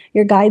you,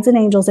 your guides and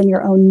angels, and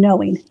your own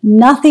knowing.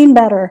 Nothing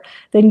better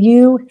than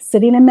you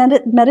sitting in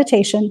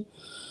meditation,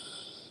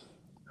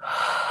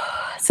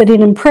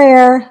 sitting in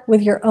prayer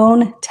with your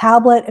own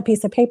tablet, a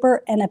piece of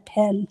paper, and a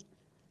pen.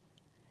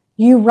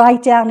 You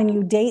write down and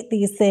you date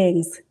these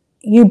things.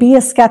 You be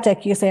a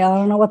skeptic. You say, I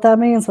don't know what that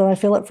means, but I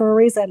feel it for a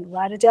reason.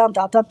 Write it down, ...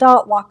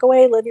 walk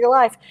away, live your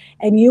life.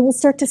 And you will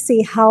start to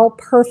see how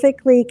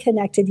perfectly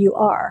connected you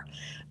are.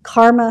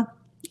 Karma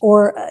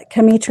or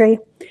Kamitri,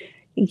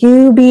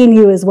 you being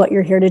you is what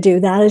you're here to do.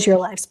 That is your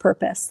life's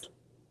purpose.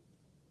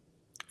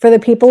 For the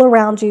people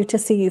around you to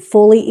see you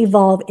fully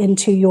evolve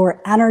into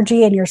your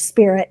energy and your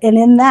spirit. And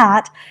in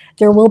that,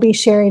 there will be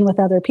sharing with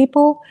other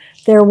people.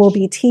 There will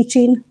be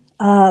teaching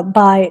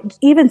by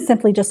even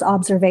simply just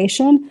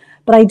observation.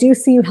 But I do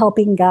see you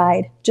helping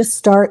guide. Just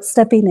start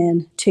stepping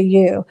in to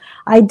you.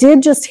 I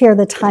did just hear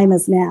the time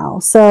is now.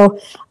 So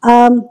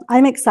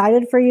I'm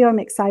excited for you. I'm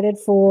excited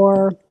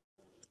for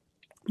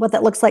what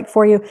that looks like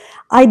for you.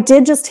 I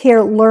did just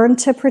hear learn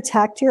to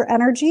protect your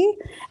energy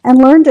and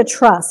learn to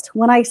trust.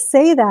 When I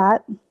say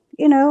that,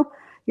 you know,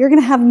 you're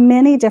going to have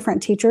many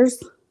different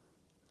teachers.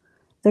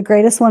 The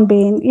greatest one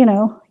being, you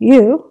know,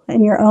 you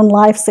and your own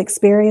life's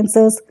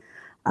experiences.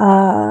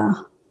 And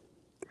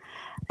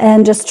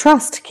just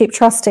trust, keep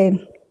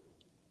trusting.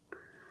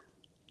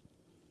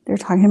 They're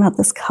talking about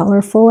this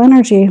colorful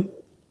energy.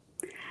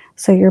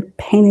 So your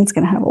painting's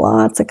going to have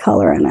lots of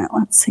color in it.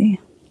 Let's see.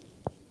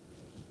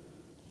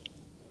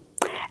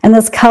 And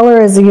this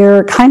color is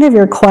your kind of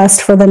your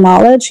quest for the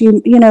knowledge.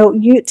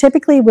 You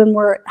typically when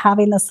we're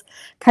having this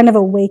kind of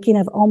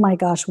awakening of, oh my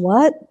gosh,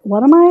 what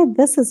am I?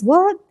 This is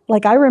what?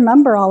 Like, I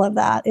remember all of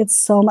that. It's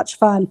so much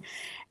fun.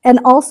 And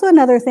also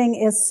another thing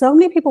is so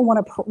many people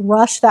want to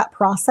rush that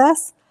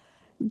process.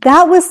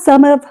 That was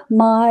some of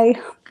my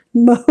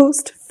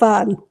most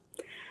fun,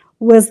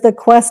 was the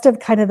quest of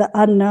kind of the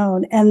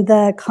unknown and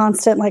the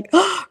constant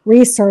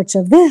research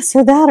of this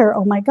or that, or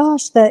oh my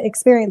gosh, the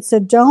experience. So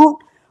don't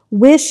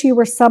wish you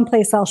were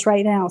someplace else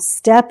right now.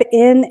 Step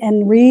in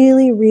and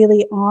really,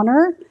 really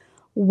honor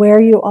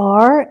where you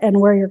are and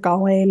where you're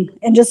going.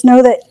 And just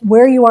know that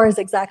where you are is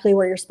exactly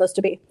where you're supposed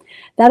to be.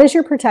 That is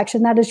your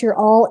protection. That is your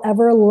all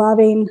ever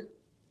loving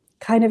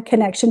kind of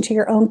connection to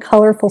your own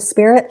colorful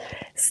spirit.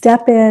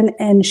 Step in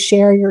and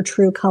share your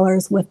true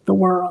colors with the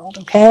world.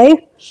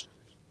 Okay.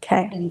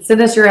 And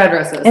send us your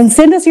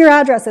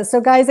addresses. So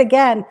guys,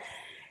 again,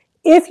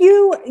 if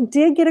you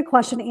did get a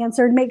question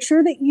answered, make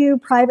sure that you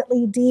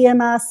privately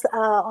DM us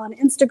on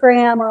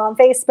Instagram or on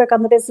Facebook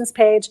on the business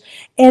page,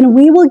 and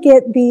we will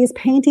get these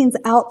paintings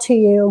out to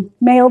you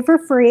mailed for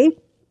free,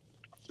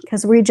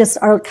 because we just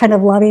are kind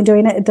of loving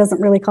doing it. It doesn't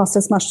really cost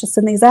us much to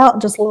send these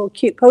out, just a little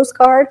cute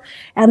postcard,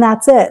 and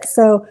that's it.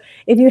 So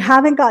if you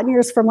haven't gotten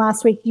yours from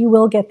last week, you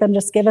will get them.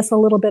 Just give us a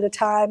little bit of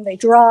time. They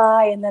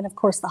dry, and then, of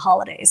course, the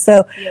holidays.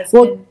 So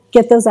we'll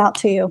get those out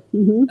to you.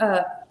 Mm-hmm.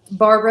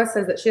 Barbara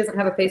says that she doesn't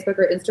have a Facebook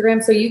or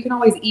Instagram, so you can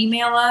always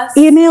email us.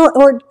 Email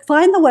or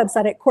find the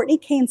website at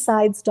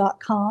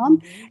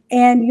CourtneyCaneSides.com,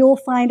 and you'll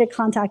find a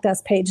contact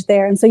us page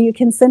there. And so you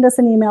can send us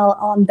an email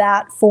on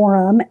that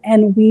forum,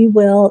 and we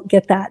will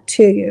get that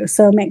to you.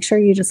 So make sure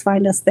you just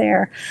find us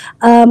there.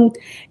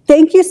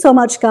 Thank you so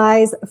much,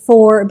 guys,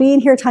 for being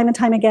here time and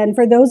time again.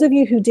 For those of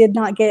you who did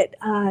not get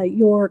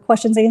your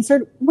questions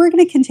answered, we're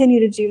going to continue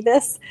to do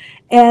this,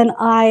 and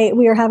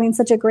we are having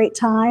such a great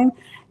time.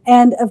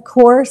 And of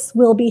course,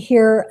 we'll be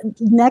here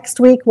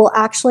next week. We'll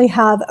actually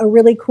have a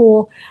really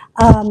cool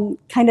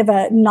kind of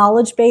a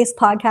knowledge-based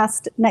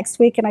podcast next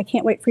week, and I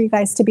can't wait for you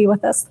guys to be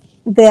with us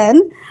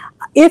then.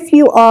 If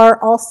you are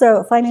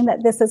also finding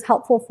that this is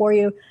helpful for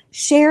you,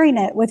 sharing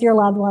it with your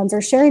loved ones,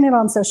 or sharing it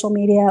on social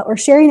media, or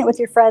sharing it with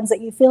your friends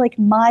that you feel like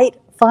might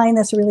find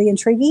this really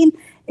intriguing,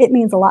 it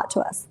means a lot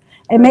to us.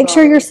 And make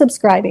sure you're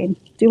subscribing.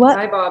 Do what?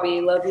 Hi,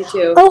 Bobby. Love you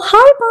too. Oh,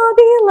 hi,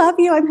 Bobby. Love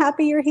you. I'm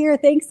happy you're here.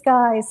 Thanks,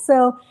 guys.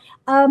 So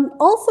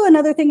also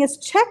another thing is,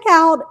 check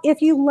out,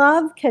 if you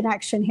love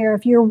connection here,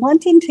 if you're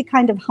wanting to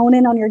kind of hone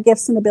in on your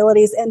gifts and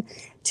abilities and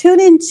tune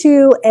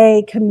into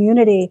a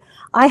community,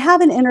 I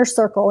have an inner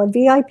circle, a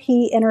VIP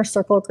inner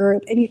circle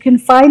group, and you can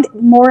find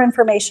more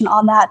information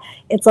on that.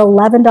 It's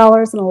 $11.11,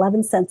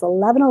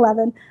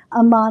 $11.11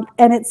 a month,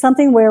 and it's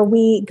something where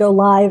we go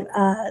live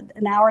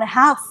an hour and a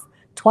half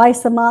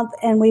twice a month,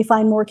 and we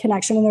find more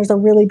connection. And there's a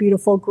really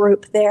beautiful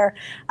group there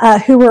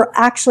who are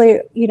actually,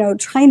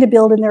 trying to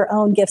build in their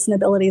own gifts and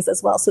abilities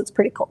as well. So it's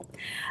pretty cool.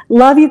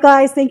 Love you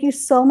guys. Thank you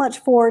so much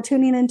for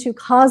tuning into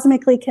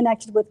Cosmically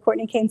Connected with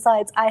Courtney Kane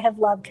Sides. I have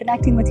loved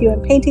connecting with you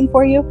and painting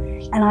for you,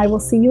 and I will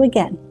see you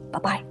again.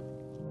 Bye-bye.